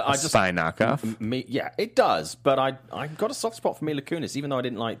Mila, a spy knockoff. Yeah, it does. But I got a soft spot for Mila Kunis, even though I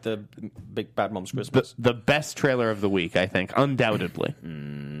didn't like the Big Bad Mom's Christmas. The best trailer of the week, I think, undoubtedly.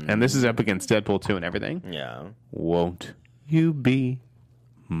 And this is up against Deadpool 2 and everything. Yeah, Won't you be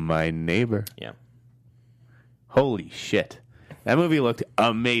my neighbor? yeah. Holy shit. That movie looked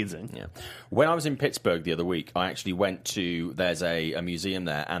amazing. Yeah. When I was in Pittsburgh the other week, I actually went to, there's a museum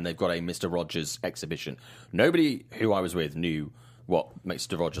there, and they've got a Mr. Rogers exhibition. Nobody who I was with knew what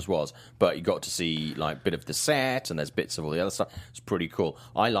Mr. Rogers was, but you got to see like a bit of the set, and there's bits of all the other stuff. It's pretty cool.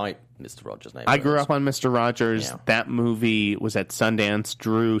 I like Mr. Rogers' name. I grew up on Mr. Rogers. Yeah. That movie was at Sundance.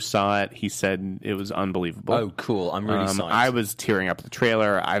 Drew saw it. He said it was unbelievable. Oh, cool. I'm really psyched. I was tearing up at the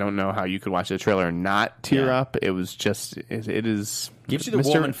trailer. I don't know how you could watch the trailer and not tear Yeah. up. It was just, it is... Gives you the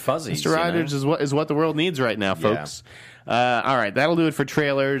warm and fuzzies, Mr. Rogers is what the world needs right now, folks. All right, that'll do it for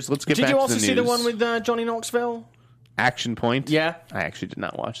trailers. Let's get Did back you to also the news. see the one with Johnny Knoxville? Action Point? Yeah. I actually did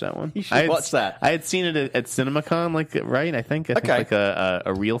not watch that one. You should watch that. I had seen it at CinemaCon, right? I think Okay. like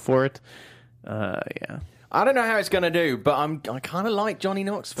a reel for it. Yeah. I don't know how it's going to do, but I kind of like Johnny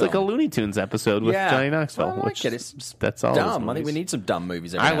Knoxville. It's like a Looney Tunes episode with Johnny Knoxville. Well, I like which it. It's that's all. dumb. his I think we movies. need some dumb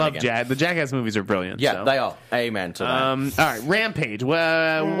movies. Every I now love and again. The Jackass movies are brilliant. Yeah, so. they are. Amen to that. All right, Rampage.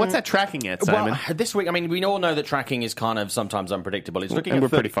 Well, what's that tracking at, Simon? Well, this week, I mean, we all know that tracking is kind of sometimes unpredictable. It's looking And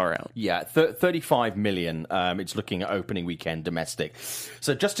at we're pretty far out. Yeah, 35 million. It's looking at opening weekend domestic.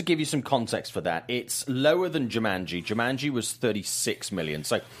 So just to give you some context for that, it's lower than Jumanji. Jumanji was 36 million.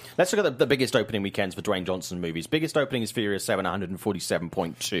 So let's look at the biggest opening weekends for Dwayne Johnson movies. Biggest opening is Furious 7,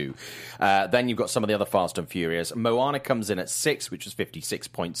 147.2. Then you've got some of the other Fast and Furious. Moana comes in at 6, which was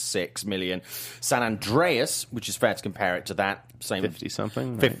 56.6 million. San Andreas, which is fair to compare it to that, same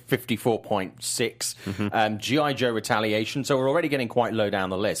 50-something, right? 54.6. G.I. Joe Retaliation, so we're already getting quite low down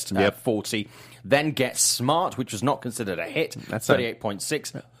the list. Yep. 40. Then Get Smart, which was not considered a hit, That's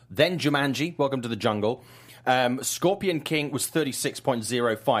 38.6. Then Jumanji, Welcome to the Jungle. Scorpion King was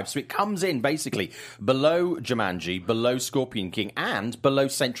 36.05, so it comes in basically below Jumanji, below Scorpion King, and below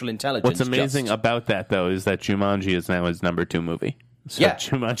Central Intelligence. What's amazing about that, though, is that Jumanji is now his number 2 movie. So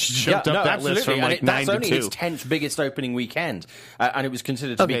Jumanji jumped up that list from like 9 that's to only 2. its 10th biggest opening weekend, and it was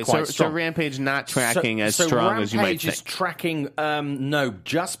considered to be quite strong. So Rampage not tracking as strong as you might think. Rampage is tracking, no,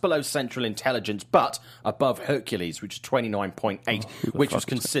 just below Central Intelligence, but above Hercules, which is 29.8, which was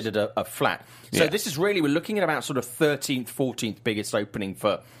considered a flat. So this is really, we're looking at about sort of 13th, 14th biggest opening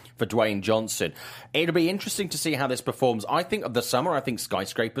for Dwayne Johnson. It'll be interesting to see how this performs. I think of the summer, I think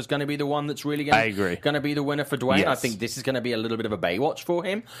Skyscraper's going to be the one that's really going to be the winner for Dwayne. Yes. I think this is going to be a little bit of a Baywatch for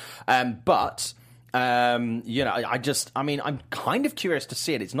him. I'm kind of curious to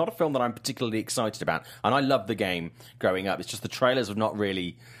see it. It's not a film that I'm particularly excited about, and I loved the game growing up. It's just the trailers have not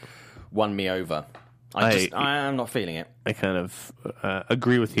really won me over. I'm not feeling it. I kind of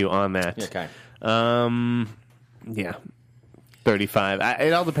agree with you on that. Okay. Yeah. 35.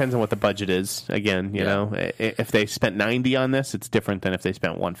 It all depends on what the budget is. Again, you know, if they spent 90 on this, it's different than if they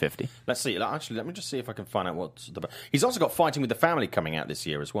spent 150. Let's see. Actually, let me just see if I can find out what's the. He's also got Fighting with the Family coming out this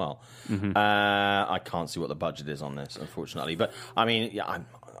year as well. Mm-hmm. I can't see what the budget is on this, unfortunately. But I mean,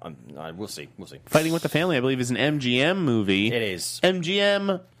 we'll see. We'll see. Fighting with the Family, I believe, is an MGM movie. It is.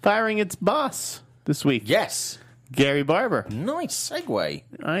 MGM firing its boss this week. Yes. Gary Barber. Nice segue.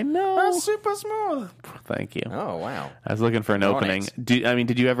 I know. That's super smooth. Thank you. Oh, wow. I was looking for an opening.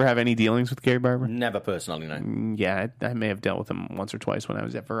 Did you ever have any dealings with Gary Barber? Never personally, no. Yeah, I may have dealt with him once or twice when I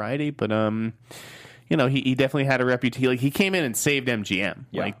was at Variety, but he definitely had a reputation. Like, he came in and saved MGM.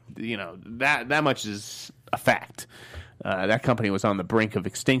 Yeah. Like, that much is a fact. That company was on the brink of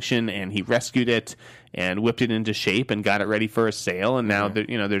extinction, and he rescued it and whipped it into shape and got it ready for a sale. And now,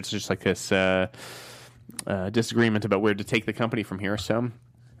 there's just like this disagreement about where to take the company from here. So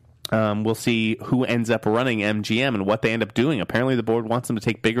we'll see who ends up running MGM and what they end up doing. Apparently, the board wants them to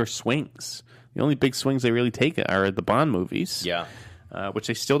take bigger swings. The only big swings they really take are the Bond movies, which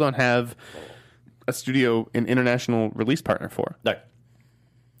they still don't have a studio and international release partner for. No.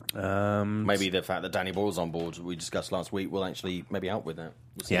 Maybe the fact that Danny Boyle's on board, we discussed last week, will actually maybe help with that.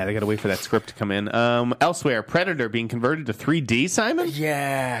 They got to wait for that script to come in. Elsewhere, Predator being converted to 3D, Simon?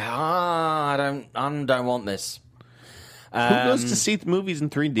 Yeah, I don't want this. Who goes to see movies in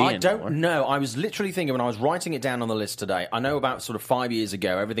 3D anymore? I don't know. I was literally thinking when I was writing it down on the list today, I know about sort of 5 years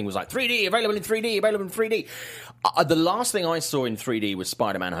ago, everything was like 3D, available in 3D, available in 3D. The last thing I saw in 3D was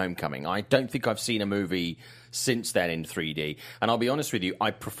Spider-Man Homecoming. I don't think I've seen a movie since then in 3D. And I'll be honest with you,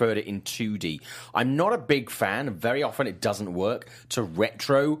 I preferred it in 2D. I'm not a big fan. Very often it doesn't work to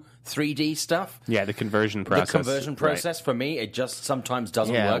retro 3D stuff. Yeah, the conversion process. The conversion process, for me, it just sometimes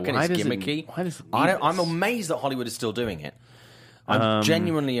doesn't work, and it's gimmicky. I'm amazed that Hollywood is still doing it. I'm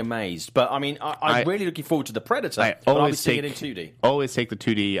genuinely amazed. But, I mean, I'm really looking forward to The Predator, but I'll be seeing it in 2D. Always take the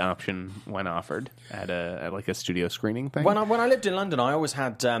 2D option when offered at a studio screening thing. When I lived in London, I always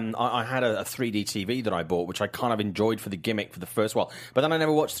had I had a 3D TV that I bought, which I kind of enjoyed for the gimmick for the first while. But then I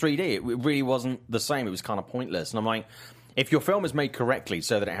never watched 3D. It really wasn't the same. It was kind of pointless. And I'm like, if your film is made correctly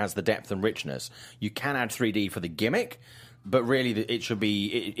so that it has the depth and richness, you can add 3D for the gimmick. But really, it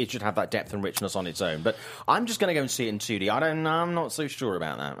should have that depth and richness on its own. But I'm just going to go and see it in 2D. I'm not so sure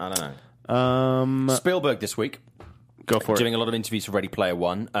about that. I don't know. Spielberg this week. Go for it. Doing a lot of interviews for Ready Player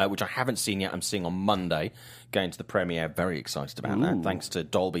One, which I haven't seen yet. I'm seeing on Monday. Going to the premiere. Very excited about that. Thanks to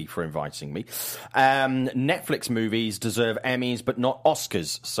Dolby for inviting me. Netflix movies deserve Emmys, but not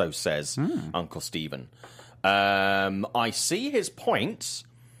Oscars, so says Uncle Stephen. I see his points,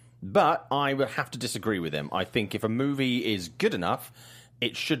 but I would have to disagree with him. I think if a movie is good enough,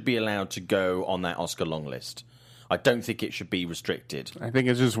 it should be allowed to go on that Oscar long list. I don't think it should be restricted. I think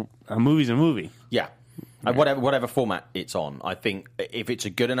it's just a movie's a movie. Yeah. Whatever format it's on. I think if it's a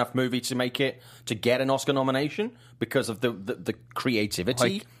good enough movie to make it, to get an Oscar nomination because of the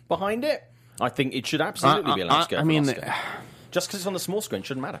creativity behind it, I think it should absolutely be allowed to go for an Oscar. Just because it's on the small screen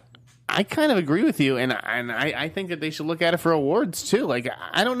shouldn't matter. I kind of agree with you, and I think that they should look at it for awards too. Like,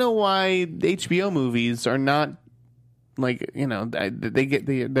 I don't know why HBO movies are not, like, they're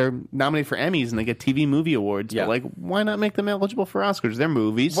nominated for Emmys and they get TV movie awards. Yeah. But like, why not make them eligible for Oscars? They're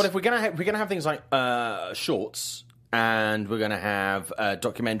movies. What if we're gonna have things like shorts, and we're gonna have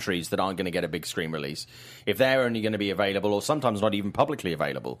documentaries that aren't gonna get a big screen release? If they're only going to be available, or sometimes not even publicly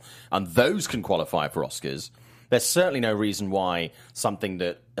available, and those can qualify for Oscars, there's certainly no reason why something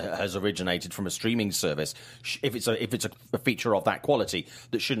that has originated from a streaming service, if it's a feature of that quality,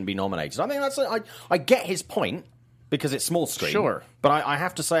 that shouldn't be nominated. I think I get his point, because it's small screen. Sure. But I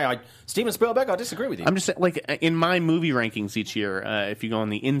have to say, Steven Spielberg, I disagree with you. I'm just saying, like, in my movie rankings each year, if you go on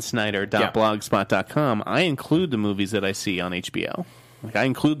the insnider.blogspot.com, I include the movies that I see on HBO. Like, I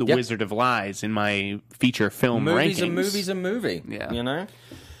include The Wizard of Lies in my feature film rankings. Movies a movie. Yeah. You know?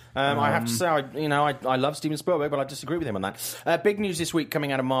 I have to say, I love Steven Spielberg, but I disagree with him on that. Big news this week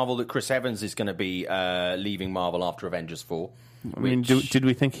coming out of Marvel that Chris Evans is going to be leaving Marvel after Avengers 4. I mean, did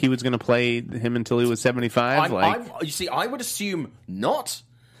we think he was going to play him until he was 75? You see, I would assume not.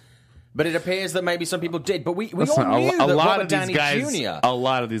 But it appears that maybe some people did. But we all knew a that lot Robert of these Downey guys, Jr. A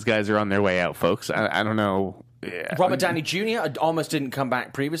lot of these guys are on their way out, folks. I don't know. Yeah. Robert Downey Jr. almost didn't come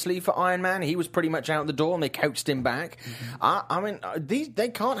back previously for Iron Man. He was pretty much out the door, and they coaxed him back. I mean, they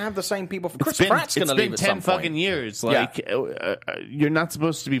can't have the same people. Chris Pratt's going to leave at some point. It's been 10 fucking years. Like, you're not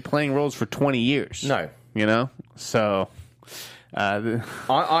supposed to be playing roles for 20 years. No. You know? So... I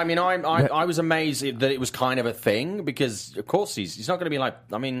was amazed that it was kind of a thing because, of course, he's not going to be like,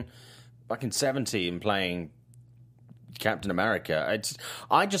 I mean, fucking 70 and playing Captain America.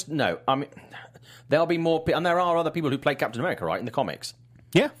 There'll be more, and there are other people who play Captain America, right, in the comics.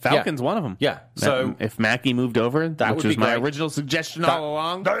 Yeah, Falcon's one of them. Yeah, so if Mackie moved over, which was my original suggestion all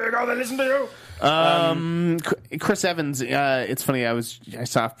along. There you go, they listen to you. Chris Evans, it's funny, I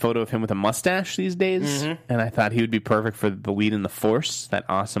saw a photo of him with a mustache these days, and I thought he would be perfect for the lead in The Force, that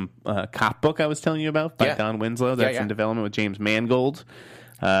awesome cop book I was telling you about by Don Winslow that's in development with James Mangold,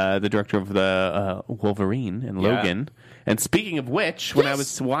 the director of the Wolverine and Logan. And speaking of which, when I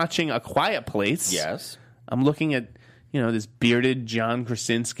was watching A Quiet Place, I'm looking at this bearded John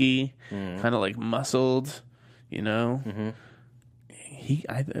Krasinski, kind of like muscled, what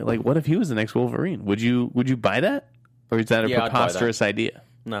if he was the next Wolverine? Would you buy that? Or is that a preposterous idea?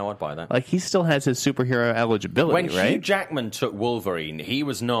 No, I'd buy that. Like, he still has his superhero eligibility, when right? Hugh Jackman took Wolverine, he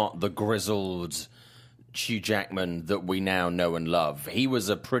was not the grizzled Hugh Jackman that we now know and love. He was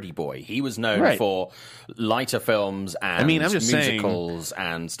a pretty boy. He was known for lighter films and musicals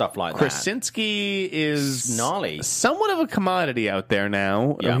and stuff like that. Krasinski is gnarly. Somewhat of a commodity out there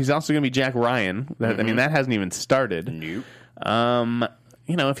now. Yeah. He's also going to be Jack Ryan. I mean, that hasn't even started. Nope.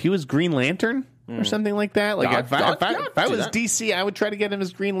 If he was Green Lantern or something like that, like if I was DC, I would try to get him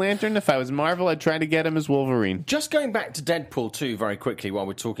as Green Lantern. If I was Marvel, I'd try to get him as Wolverine. Just going back to Deadpool 2 very quickly while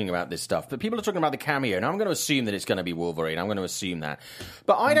we're talking about this stuff, but people are talking about the cameo, and I'm going to assume that it's going to be Wolverine. I'm going to assume that,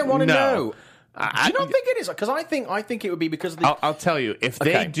 but I don't want to know. Do you not think it is? Because I think it would be because of the... I'll tell you,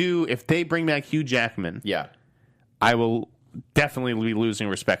 if they bring back Hugh Jackman, I will definitely be losing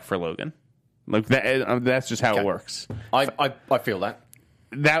respect for Logan. Like that's just how it works. I feel that.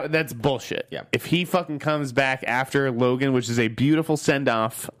 That's bullshit. Yeah. If he fucking comes back after Logan, which is a beautiful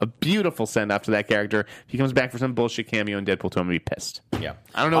send-off to that character, if he comes back for some bullshit cameo in Deadpool 2, I'm going to be pissed. Yeah.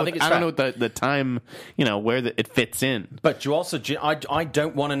 I don't know what the time, where it fits in. But you also, I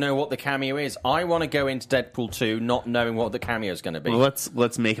don't want to know what the cameo is. I want to go into Deadpool 2 not knowing what the cameo is going to be. Well,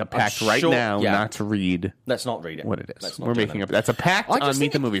 let's make a pact now not to read. Let's not read it. What it is. We're making that's a pact on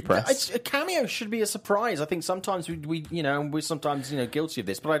Meet the Movie Press. A cameo should be a surprise. I think sometimes we're sometimes guilty of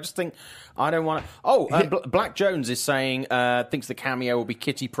this, but I just think I don't want to. Black Jones is saying thinks the cameo will be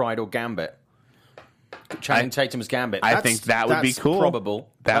Kitty Pryde or Gambit. Channing Tatum as Gambit. I think that would be cool. Probable.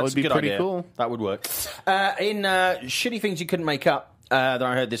 That would be pretty cool. That would work. In shitty things you couldn't make up that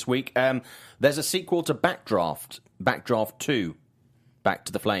I heard this week, there's a sequel to Backdraft 2. Back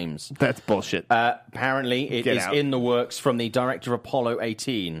to the Flames. That's bullshit. Apparently, it is in the works from the director of Apollo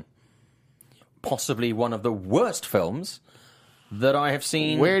 18. Possibly one of the worst films that I have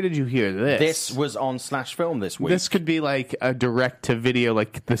seen. Where did you hear this? This was on Slash Film this week. This could be like a direct-to-video,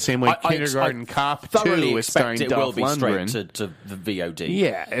 like the same way Kindergarten Cop 2 is starring Dolph Lundgren. It will be straight to the VOD.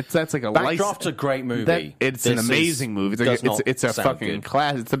 Yeah, that's like a Backdraft's a great movie. It's an amazing movie. It's a fucking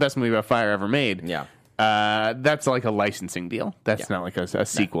class. It's the best movie about fire ever made. Yeah. That's like a licensing deal. That's not like a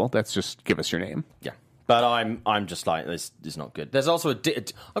sequel. That's just give us your name. Yeah. But I'm just like, this is not good. There's also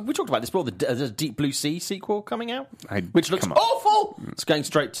we talked about this before, there's a Deep Blue Sea sequel coming out, which looks awful. It's going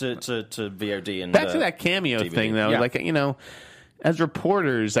straight to VOD and back to that cameo DVD. thing though. Like, as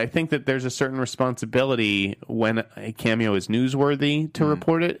reporters, I think that there's a certain responsibility when a cameo is newsworthy to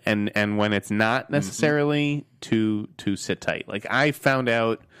report it, and when it's not necessarily to sit tight. Like, I found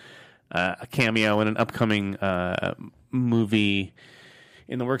out a cameo in an upcoming movie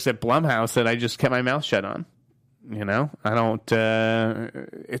in the works at Blumhouse that I just kept my mouth shut on. I don't.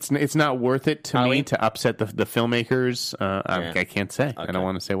 It's not worth it to me to upset the filmmakers. I can't say. Okay. I don't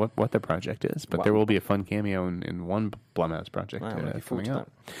want to say what the project is, but there will be a fun cameo in one Blumhouse project coming up.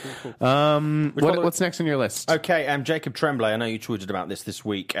 Cool. What's next on your list? Okay, Jacob Tremblay. I know you tweeted about this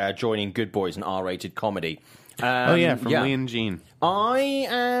week. Joining Good Boys, an R-rated comedy. Oh yeah, from Lee and Jean.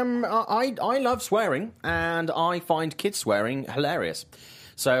 I love swearing, and I find kids swearing hilarious.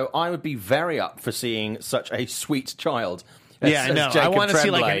 So I would be very up for seeing such a sweet child. Yeah, I know. I want to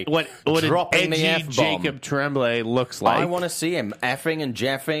see like what dropping an edgy the F-bomb. Jacob Tremblay looks like. I want to see him effing and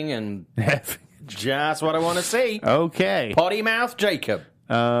jeffing and just what I want to see. Okay, potty mouth Jacob.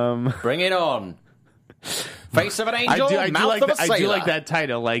 Bring it on. Face of an angel, mouth of a sailor. I do like that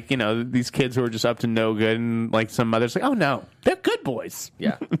title. Like, you know, these kids who are just up to no good, and like some mothers like, oh no, they're good boys.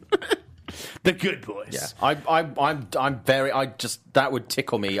 Yeah. The good boys. Yeah. I'm very. That would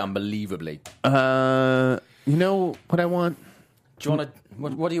tickle me unbelievably. You know what I want? Do you want to?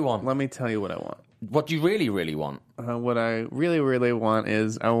 What do you want? Let me tell you what I want. What do you really, really want? What I really, really want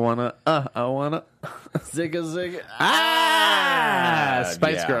is I wanna zigga zigga.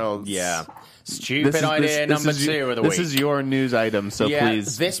 Spice Girls. Yeah. Stupid idea number 2 of the week. This is your news item, so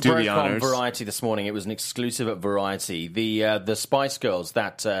please this do broke the honors. on Variety this morning. It was an exclusive at Variety. The Spice Girls,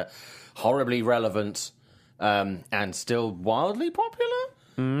 that horribly relevant and still wildly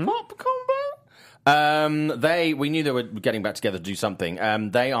popular pop combo. We knew they were getting back together to do something.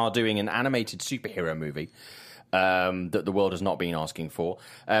 They are doing an animated superhero movie that the world has not been asking for.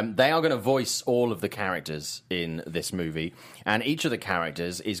 They are going to voice all of the characters in this movie, and each of the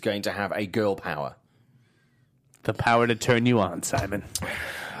characters is going to have a girl power. The power to turn you on, Simon.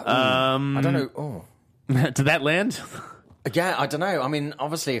 I don't know. Oh. Did that land? Yeah, I don't know. I mean,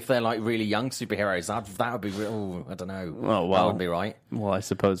 obviously, if they're like really young superheroes, that would be real. I don't know. Oh, well, that would be right. Well, I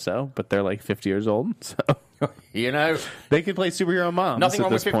suppose so, but they're like 50 years old, so you know they could play superhero moms. Nothing at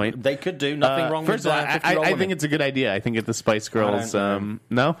wrong this with point. They could do nothing wrong. First with of all, I think it's a good idea. I think at the Spice Girls.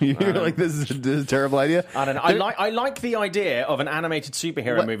 No, you're like this is a terrible idea. I don't know. I like the idea of an animated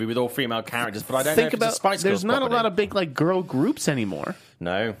superhero movie with all female characters, but I don't know if it's a Spice Girls. There's not property. a lot of big like girl groups anymore.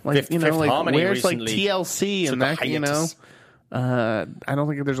 No, like Fifth Harmony where's like recently TLC and that hiatus. I don't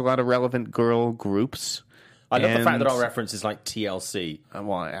think there's a lot of relevant girl groups. I love the fact that our reference is like TLC.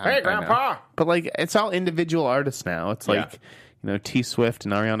 Hey, Grandpa! But like, it's all individual artists now. It's like, you know, T Swift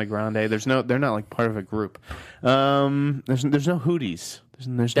and Ariana Grande. They're not like part of a group. There's no Hooties.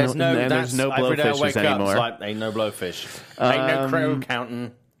 There's no Blowfishes anymore. Like, ain't no Blowfish. Ain't no crow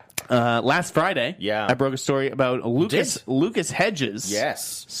counting. Last Friday, I broke a story about Lucas Hedges,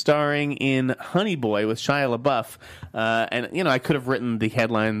 starring in Honey Boy with Shia LaBeouf, and you know I could have written the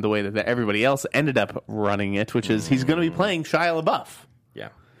headline the way that everybody else ended up running it, which is he's going to be playing Shia LaBeouf. Yeah.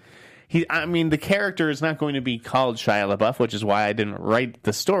 I mean, the character is not going to be called Shia LaBeouf, which is why I didn't write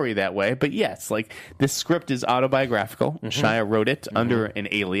the story that way. But yes, like this script is autobiographical. Shia wrote it under an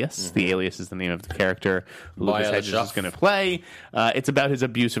alias. The alias is the name of the character Lucas Hedges is going to play. It's about his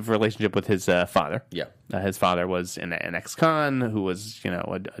abusive relationship with his father. Yeah, his father was an ex-con who was, you know,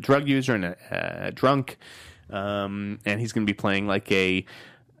 a drug user and a drunk, and he's going to be playing like a.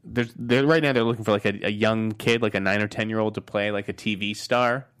 Right now they're looking for like a young kid, like a 9 or 10-year-old to play like a TV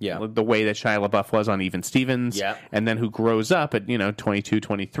star. Yeah. The way that Shia LaBeouf was on Even Stevens. Yeah. And then who grows up at, 22,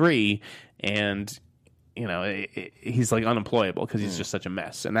 23 and, he's like unemployable because he's just such a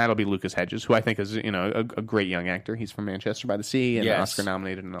mess. And that'll be Lucas Hedges, who I think is, a great young actor. He's from Manchester by the Sea and Oscar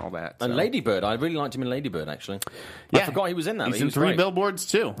nominated and all that. So. And Lady Bird. I really liked him in Lady Bird, actually. I forgot he was in that. He's in 3 Billboards,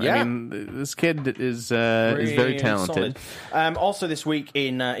 too. Yeah. I mean, this kid is very talented. Also this week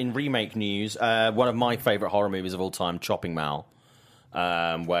in remake news, one of my favourite horror movies of all time, Chopping Mall,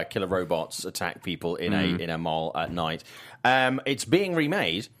 where killer robots attack people in a mall at night. It's being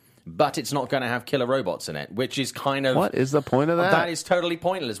remade, but it's not going to have killer robots in it, which is kind of... What is the point of that? That is totally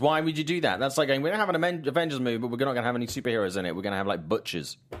pointless. Why would you do that? That's like going, we're going to have an Avengers movie, but we're not going to have any superheroes in it. We're going to have, like,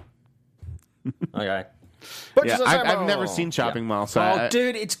 butchers. Okay. Butchers I've never seen Chopping Mall, so...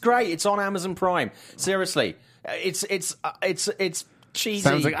 dude, it's great. It's on Amazon Prime. Seriously. It's cheesy.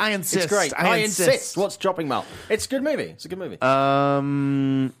 Sounds like I insist. It's great. I insist. What's Chopping Mall? It's a good movie. It's a good movie.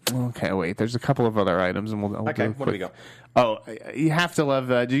 Okay, wait. There's a couple of other items, and we'll okay, what do we got? Oh, you have to love.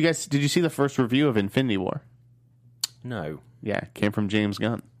 Did you see the first review of Infinity War? No. Yeah, it came from James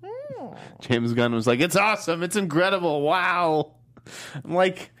Gunn. James Gunn was like, "It's awesome. It's incredible. Wow." I'm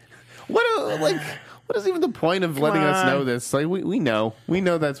like, what is even the point of letting us know this? Like, we know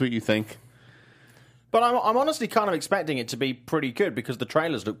that's what you think. But I'm honestly kind of expecting it to be pretty good because the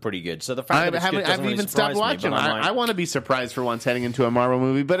trailers look pretty good. So the fact that I've even stopped watching. I want to be surprised for once heading into a Marvel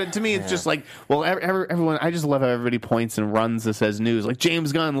movie, but to me it's just like, well, everyone. I just love how everybody points and runs this as news. Like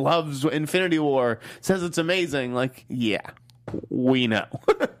James Gunn loves Infinity War, says it's amazing. Like, yeah, we know.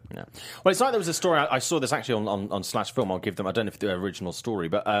 Yeah. Well, it's like there was a story, I saw this actually on Slash Film, I'll give them, I don't know if the original story,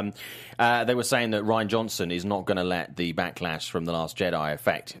 but they were saying that Rian Johnson is not going to let the backlash from The Last Jedi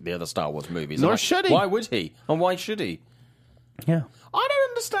affect the other Star Wars movies. Nor should he. Why would he? And why should he? Yeah. I don't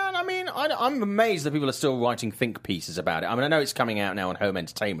understand. I mean, I'm amazed that people are still writing think pieces about it. I mean, I know it's coming out now on home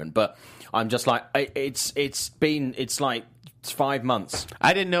entertainment, but I'm just like, it's like 5 months.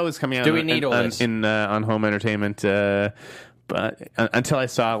 I didn't know it was coming out. Do we need all this? On home entertainment? But until I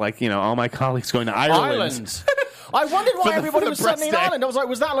saw, all my colleagues going to Ireland. I wondered why everybody was breast suddenly in day. Ireland. I was like,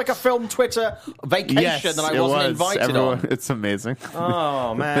 was that like a film Twitter vacation that I wasn't invited on? It's amazing.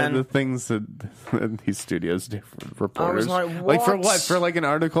 Oh, man. the things that these studios do for reporters. I was like, for what? what? For an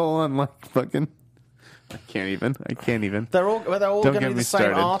article on fucking... I can't even. They're all going to be the same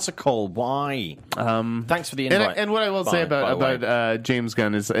started. article. Why? Thanks for the invite. And what I will say by the way. about James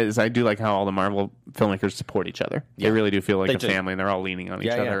Gunn is I do like how all the Marvel filmmakers support each other. Yeah. They really do feel like They a do. family, and they're all leaning on each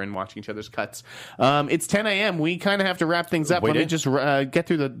Yeah, other yeah. and watching each other's cuts. It's 10 a.m. We kind of have to wrap things up. We Let me do. just get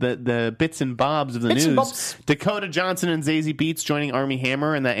through the bits and bobs of the Bits and news. bobs. Dakota Johnson and Zazie Beetz joining Armie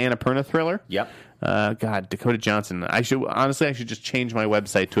Hammer in that Annapurna thriller. Yep. God, Dakota Johnson. I should just change my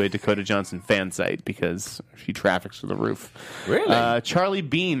website to a Dakota Johnson fan site because she traffics through the roof. Really? Charlie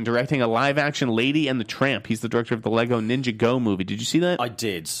Bean directing a live-action Lady and the Tramp. He's the director of the Lego Ninja Go movie. Did you see that? I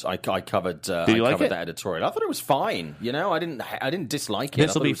did. I covered. Did you like it? that editorial. I thought it was fine. I didn't dislike it.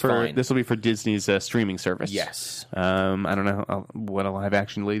 This will be for Disney's streaming service. Yes. I don't know what a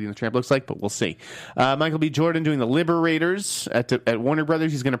live-action Lady and the Tramp looks like, but we'll see. Michael B. Jordan doing The Liberators at Warner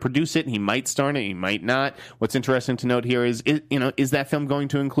Brothers. He's going to produce it. He might star in it. He might not. What's interesting to note here is that film going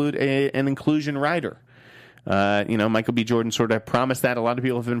to include an inclusion rider? Michael B. Jordan sort of promised that. A lot of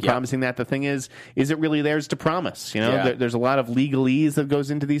people have been promising that. The thing is it really theirs to promise? There's a lot of legalese that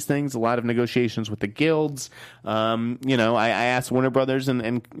goes into these things, a lot of negotiations with the guilds. I asked Warner Brothers,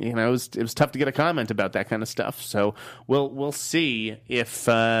 and it was tough to get a comment about that kind of stuff. So we'll see if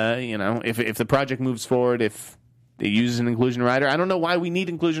the project moves forward, if it uses an inclusion rider. I don't know why we need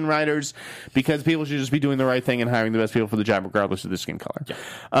inclusion riders, because people should just be doing the right thing and hiring the best people for the job, regardless of their skin color.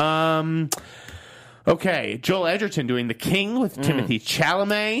 Yeah. Okay, Joel Edgerton doing The King with Timothée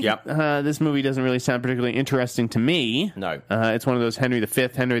Chalamet. Yep. This movie doesn't really sound particularly interesting to me. No. It's one of those Henry V,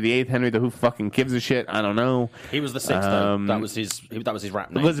 Henry VIII, Henry the who fucking gives a shit. I don't know. He was the sixth, though. That was his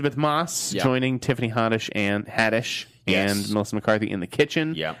rap name. Elizabeth Moss joining Tiffany Haddish and Melissa McCarthy in The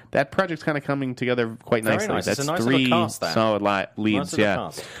Kitchen. Yeah. That project's kind of coming together quite Very nicely. nice. That's It's a nice three little cast there. solid leads. Nice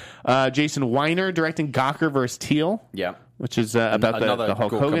little cast. Jason Weiner directing Gawker vs. Teal. Yeah. Which is about Another the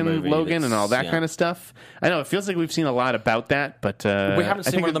Hulk Gawker Hogan movie Logan and all that that's- kind of stuff. I know it feels like we've seen a lot about that, but We haven't I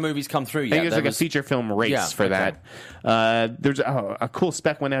seen think one of the movies come through I yet. think there's There like a was- feature film race Yeah, for okay. that. There's a cool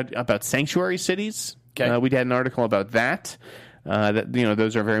spec went out about sanctuary cities. Okay. We had an article about that.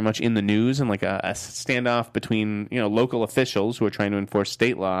 Those are very much in the news, and like a standoff between local officials who are trying to enforce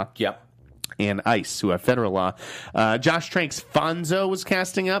state law. Yep. And ICE, who have federal law. Josh Trank's Fonzo was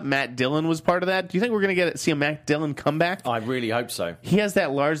casting up. Matt Dillon was part of that. Do you think we're going to see a Matt Dillon comeback? I really hope so. He has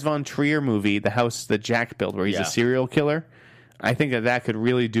that Lars von Trier movie, The House That Jack Built, where he's Yeah. a serial killer. I think that could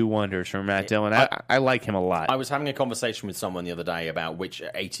really do wonders for Matt Dillon. I like him a lot. I was having a conversation with someone the other day about which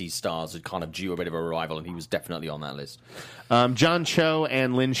 80s stars had kind of due a bit of a revival, and he was definitely on that list. John Cho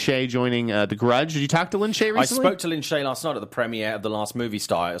and Lin Shaye joining The Grudge. Did you talk to Lin Shaye recently? I spoke to Lin Shaye last night at the premiere of The Last Movie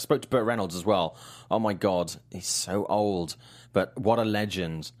Star. I spoke to Burt Reynolds as well. Oh my God, he's so old, but what a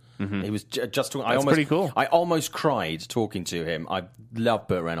legend. He was just talking. That's pretty cool. I almost cried talking to him. I love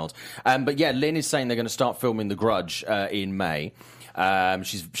Burt Reynolds. But yeah, Lin is saying they're going to start filming The Grudge in May.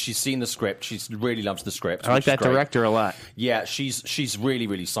 She's seen the script. She really loves the script. I like which is that great. director a lot. Yeah, she's really,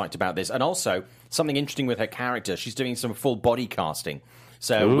 really psyched about this. And also, something interesting with her character, she's doing some full body casting.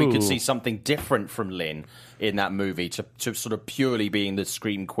 So we could see something different from Lin in that movie to sort of purely being the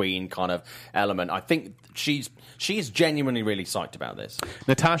Scream Queen kind of element. I think she's genuinely really psyched about this.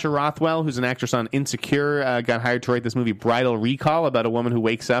 Natasha Rothwell, who's an actress on Insecure, got hired to write this movie Bridal Recall about a woman who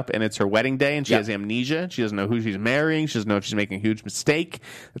wakes up and it's her wedding day and she has amnesia. She doesn't know who she's marrying. She doesn't know if she's making a huge mistake.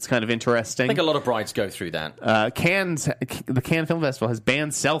 That's kind of interesting. I think a lot of brides go through that. The Cannes Film Festival has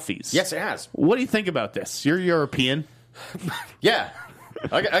banned selfies. Yes, it has. What do you think about this? You're European. Yeah.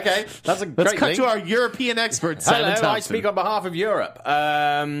 Okay, that's a great Let's cut thing. to our European expert, Simon Hello, Thompson. I speak on behalf of Europe.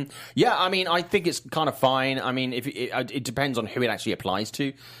 Yeah, I mean, I think it's kind of fine. I mean, if it depends on who it actually applies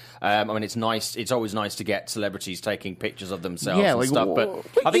to. I mean, it's nice. It's always nice to get celebrities taking pictures of themselves and stuff. But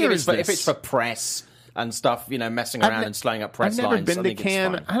I think if it's for press, and stuff, messing around and slowing up press I've never lines. been I to think it's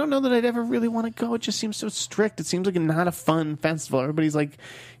Cannes. fine. I don't know that I'd ever really want to go. It just seems so strict. It seems like not a fun festival. Everybody's like,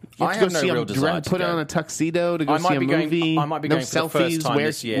 you I have to have go no see real a desire to put go. on a tuxedo to go I see might a be going- movie. I might be no going for the first selfies. time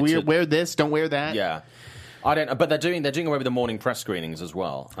this year to- Wear this. Don't wear that. Yeah, I don't. But they're doing away with the morning press screenings as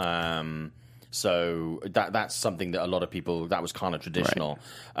well. So that's something that a lot of people, that was kind of traditional.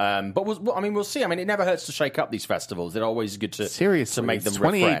 Right. But we'll see. I mean, it never hurts to shake up these festivals. They're always good to seriously to make them it's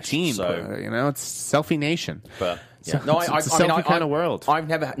 2018. refreshed. So it's Selfie Nation. But yeah. So, it's a selfie kind of world. I've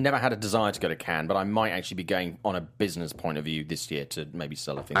never had a desire to go to Cannes, but I might actually be going on a business point of view this year to maybe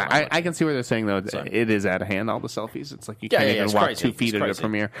sell a thing. I can see where they're saying though it is out of hand. All the selfies, it's like you can't even walk 2 feet at a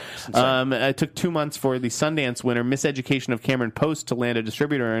premiere. It took 2 months for the Sundance winner, Miseducation of Cameron Post, to land a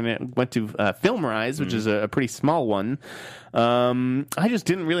distributor, and it went to FilmRise, which is a pretty small one. I just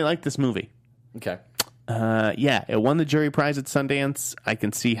didn't really like this movie. Okay. It won the jury prize at Sundance. I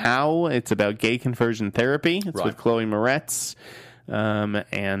can see how. It's about gay conversion therapy. It's with Chloe Moretz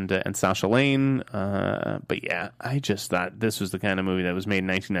and Sacha Lane. But yeah, I just thought this was the kind of movie that was made in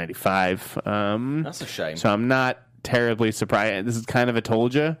 1995. That's a shame. So I'm not terribly surprised. This is kind of a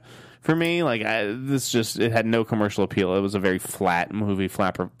told you for me. Like it had no commercial appeal. It was a very flat movie,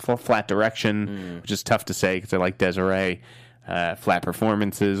 flat direction, which is tough to say because I like Desiree. Flat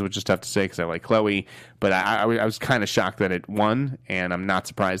performances, which is tough to say because I like Chloe, but I was kind of shocked that it won, and I'm not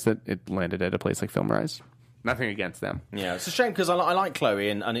surprised that it landed at a place like FilmRise. Nothing against them. Yeah, it's a shame because I like Chloe,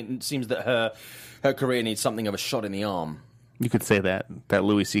 and it seems that her career needs something of a shot in the arm. You could say that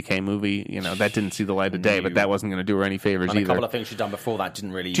Louis C.K. movie, that didn't see the light of day, but that wasn't going to do her any favors and either. A couple of things she'd done before that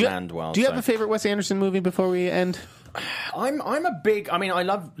didn't really land well. Do you have a favorite Wes Anderson movie before we end? I'm a big. I mean, I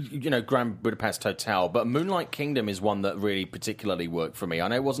love Grand Budapest Hotel, but Moonlight Kingdom is one that really particularly worked for me. I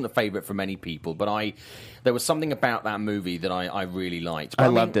know it wasn't a favorite for many people, but there was something about that movie that I really liked. But I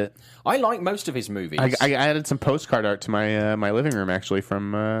loved it. I like most of his movies. I added some postcard art to my living room actually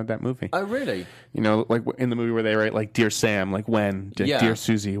from that movie. Oh, really? Like in the movie where they write like "Dear Sam," like when, "Dear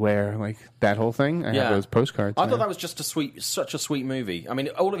Susie," where, like that whole thing. I have those postcards. I thought that was just such a sweet movie. I mean,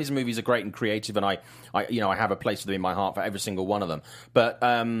 all of his movies are great and creative, and I have a place for them in my heart for every single one of them. But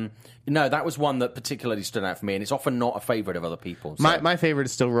no, that was one that particularly stood out for me, and it's often not a favorite of other people. So. My favorite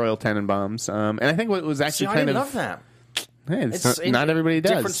is still Royal Tenenbaums, and I think what was actually I kind love that. Hey, not everybody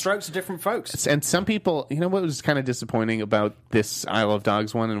does. Different strokes for different folks. And some people, what was kind of disappointing about this Isle of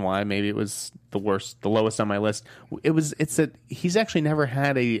Dogs one, and why maybe it was the lowest on my list. It's that he's actually never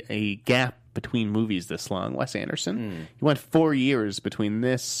had a gap between movies this long. Wes Anderson, he went 4 years between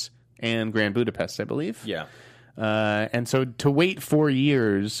this and Grand Budapest, I believe. Yeah. And so to wait 4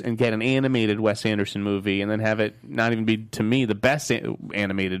 years and get an animated Wes Anderson movie and then have it not even be, to me, the best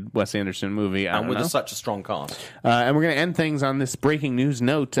animated Wes Anderson movie, I don't know. Such a strong cast. And we're going to end things on this breaking news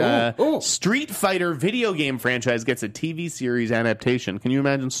note. Street Fighter video game franchise gets a TV series adaptation. Can you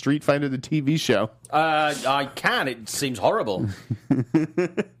imagine Street Fighter, the TV show? I can. It seems horrible.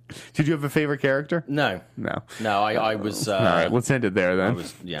 Did you have a favorite character? No. I was. All right, let's end it there then.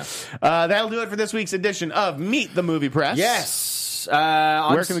 That'll do it for this week's edition of Meet the Movie Press. Yes.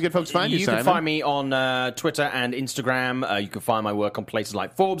 Where can the good folks find you, Simon? You can find me on Twitter and Instagram. You can find my work on places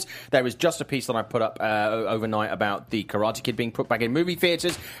like Forbes. There was just a piece that I put up overnight about the Karate Kid being put back in movie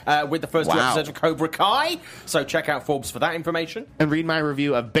theaters with the first two episodes of Cobra Kai. So check out Forbes for that information. And read my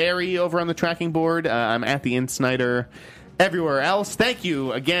review of Barry over on the tracking board. I'm at the Insnider. Everywhere else, thank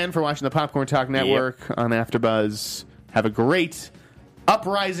you again for watching the Popcorn Talk Network on AfterBuzz. Have a great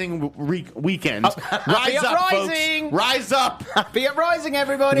uprising weekend. Rise up, uprising! Folks. Rise up! Happy uprising,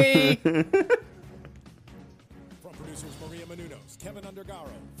 everybody! From producers Maria Menounos, Kevin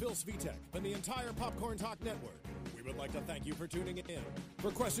Undergaro, Phil Svitek, and the entire Popcorn Talk Network, we would like to thank you for tuning in. For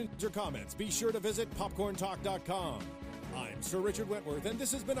questions or comments, be sure to visit popcorntalk.com. I'm Sir Richard Wentworth, and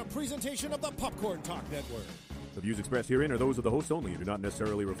this has been a presentation of the Popcorn Talk Network. The views expressed herein are those of the hosts only and do not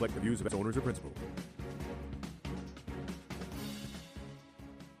necessarily reflect the views of its owners or principals.